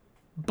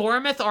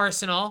 Bournemouth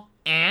Arsenal,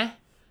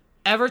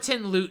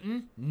 Everton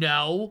Luton,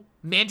 no.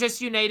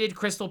 Manchester United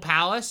Crystal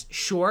Palace,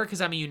 sure,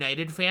 because I'm a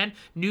United fan.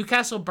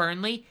 Newcastle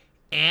Burnley,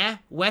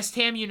 West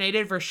Ham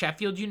United versus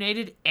Sheffield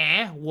United,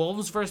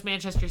 Wolves versus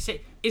Manchester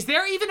City. Is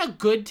there even a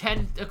good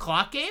 10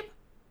 o'clock game?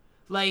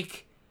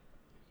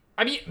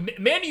 I mean,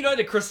 Man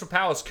United Crystal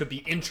Palace could be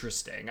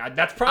interesting.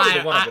 That's probably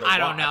the one I'm going to watch. I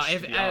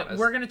don't know.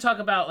 We're going to talk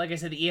about, like I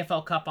said, the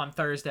EFL Cup on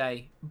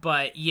Thursday.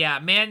 But yeah,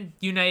 Man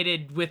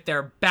United with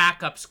their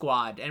backup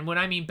squad. And when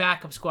I mean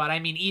backup squad, I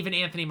mean even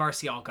Anthony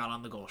Martial got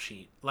on the goal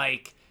sheet.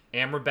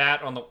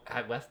 Amrabat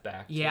at left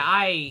back. Too. Yeah,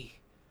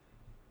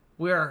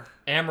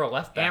 Amra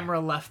left back. Amra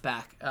left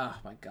back. Oh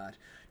my god.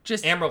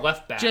 Amra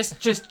left back.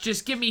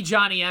 Just give me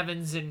Johnny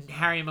Evans and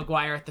Harry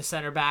Maguire at the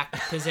center back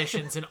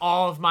positions, and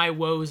all of my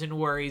woes and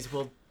worries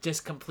will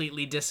just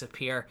completely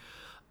disappear.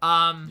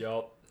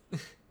 Yup.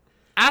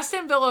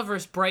 Aston Villa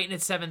versus Brighton at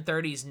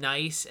 7:30 is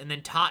nice, and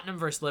then Tottenham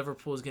versus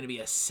Liverpool is going to be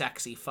a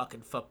sexy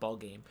fucking football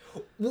game.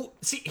 Well,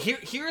 see,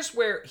 here's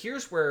where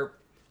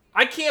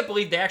I can't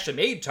believe they actually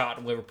made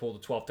Tottenham Liverpool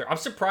to 12:30. I'm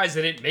surprised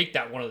they didn't make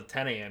that one of the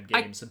 10 a.m.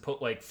 games and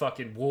put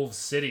fucking Wolves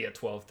City at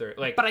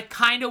 12:30. But I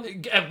kind of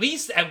at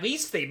least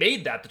they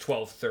made that to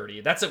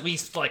 12:30. That's at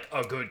least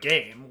a good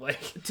game.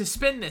 To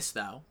spin this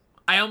though,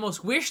 I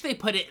almost wish they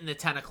put it in the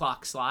 10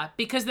 o'clock slot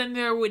because then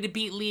there would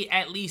be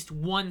at least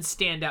one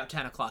standout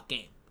 10 o'clock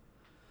game.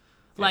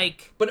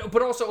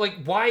 But also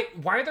why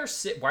are there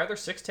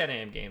 6 10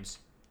 a.m. games?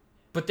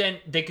 But then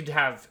they could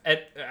have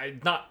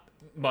not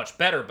much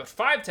better, but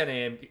 5 10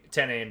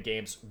 a.m.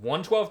 games,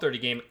 1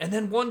 12:30 game, and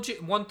then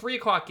one 3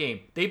 o'clock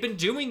game. They've been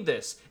doing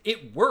this.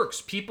 It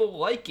works. People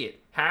like it.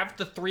 Have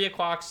the 3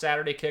 o'clock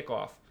Saturday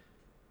kickoff.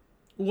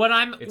 What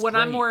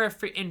I'm more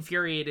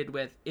infuriated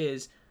with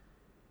is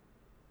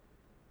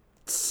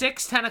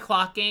 6 10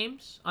 o'clock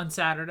games on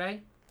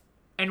Saturday,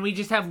 and we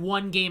just have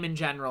one game in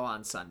general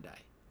on Sunday.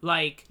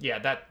 Yeah,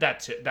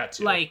 that too.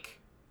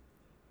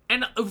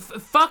 And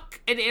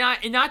fuck, and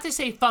not to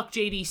say fuck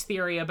JD's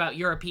theory about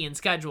European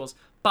schedules,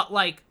 but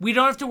we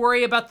don't have to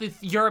worry about the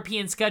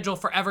European schedule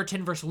for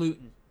Everton versus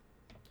Luton.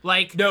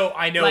 No,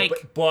 I know,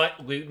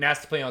 but Luton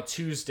has to play on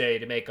Tuesday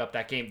to make up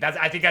that game.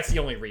 I think that's the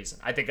only reason.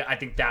 I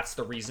think that's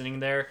the reasoning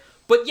there.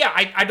 But yeah,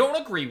 I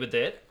don't agree with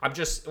it. I'm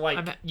just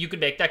you could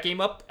make that game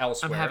up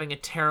elsewhere. I'm having a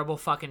terrible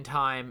fucking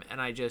time, and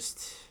I'm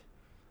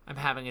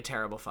having a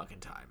terrible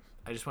fucking time.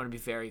 I just want to be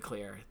very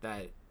clear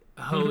that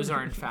hoes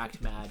are in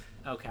fact mad.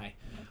 Okay.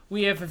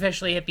 We have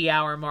officially hit the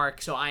hour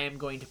mark, so I am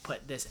going to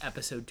put this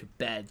episode to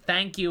bed.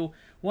 Thank you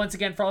once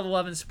again for all the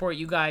love and support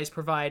you guys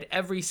provide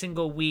every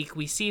single week.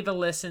 We see the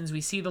listens,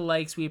 we see the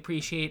likes, we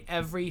appreciate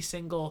every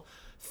single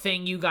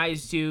thing you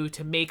guys do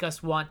to make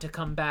us want to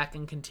come back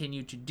and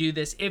continue to do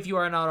this. If you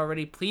are not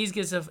already, please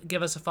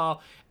give us a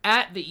follow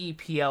at the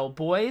EPL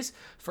Boys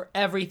for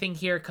everything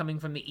here coming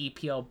from the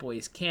EPL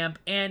Boys camp.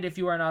 And if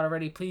you are not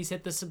already, please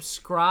hit the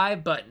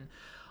subscribe button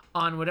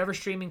on whatever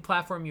streaming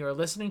platform you are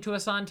listening to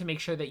us on to make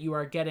sure that you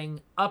are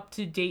getting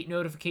up-to-date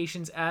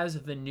notifications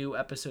as the new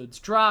episodes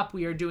drop.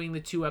 We are doing the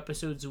 2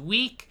 episodes a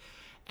week,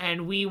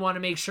 and we want to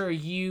make sure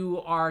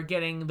you are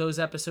getting those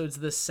episodes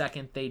the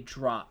second they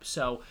drop.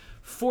 So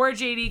for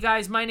JD,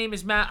 guys, my name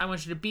is Matt. I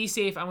want you to be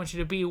safe. I want you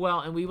to be well,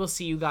 and we will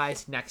see you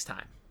guys next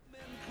time.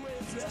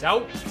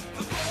 Out.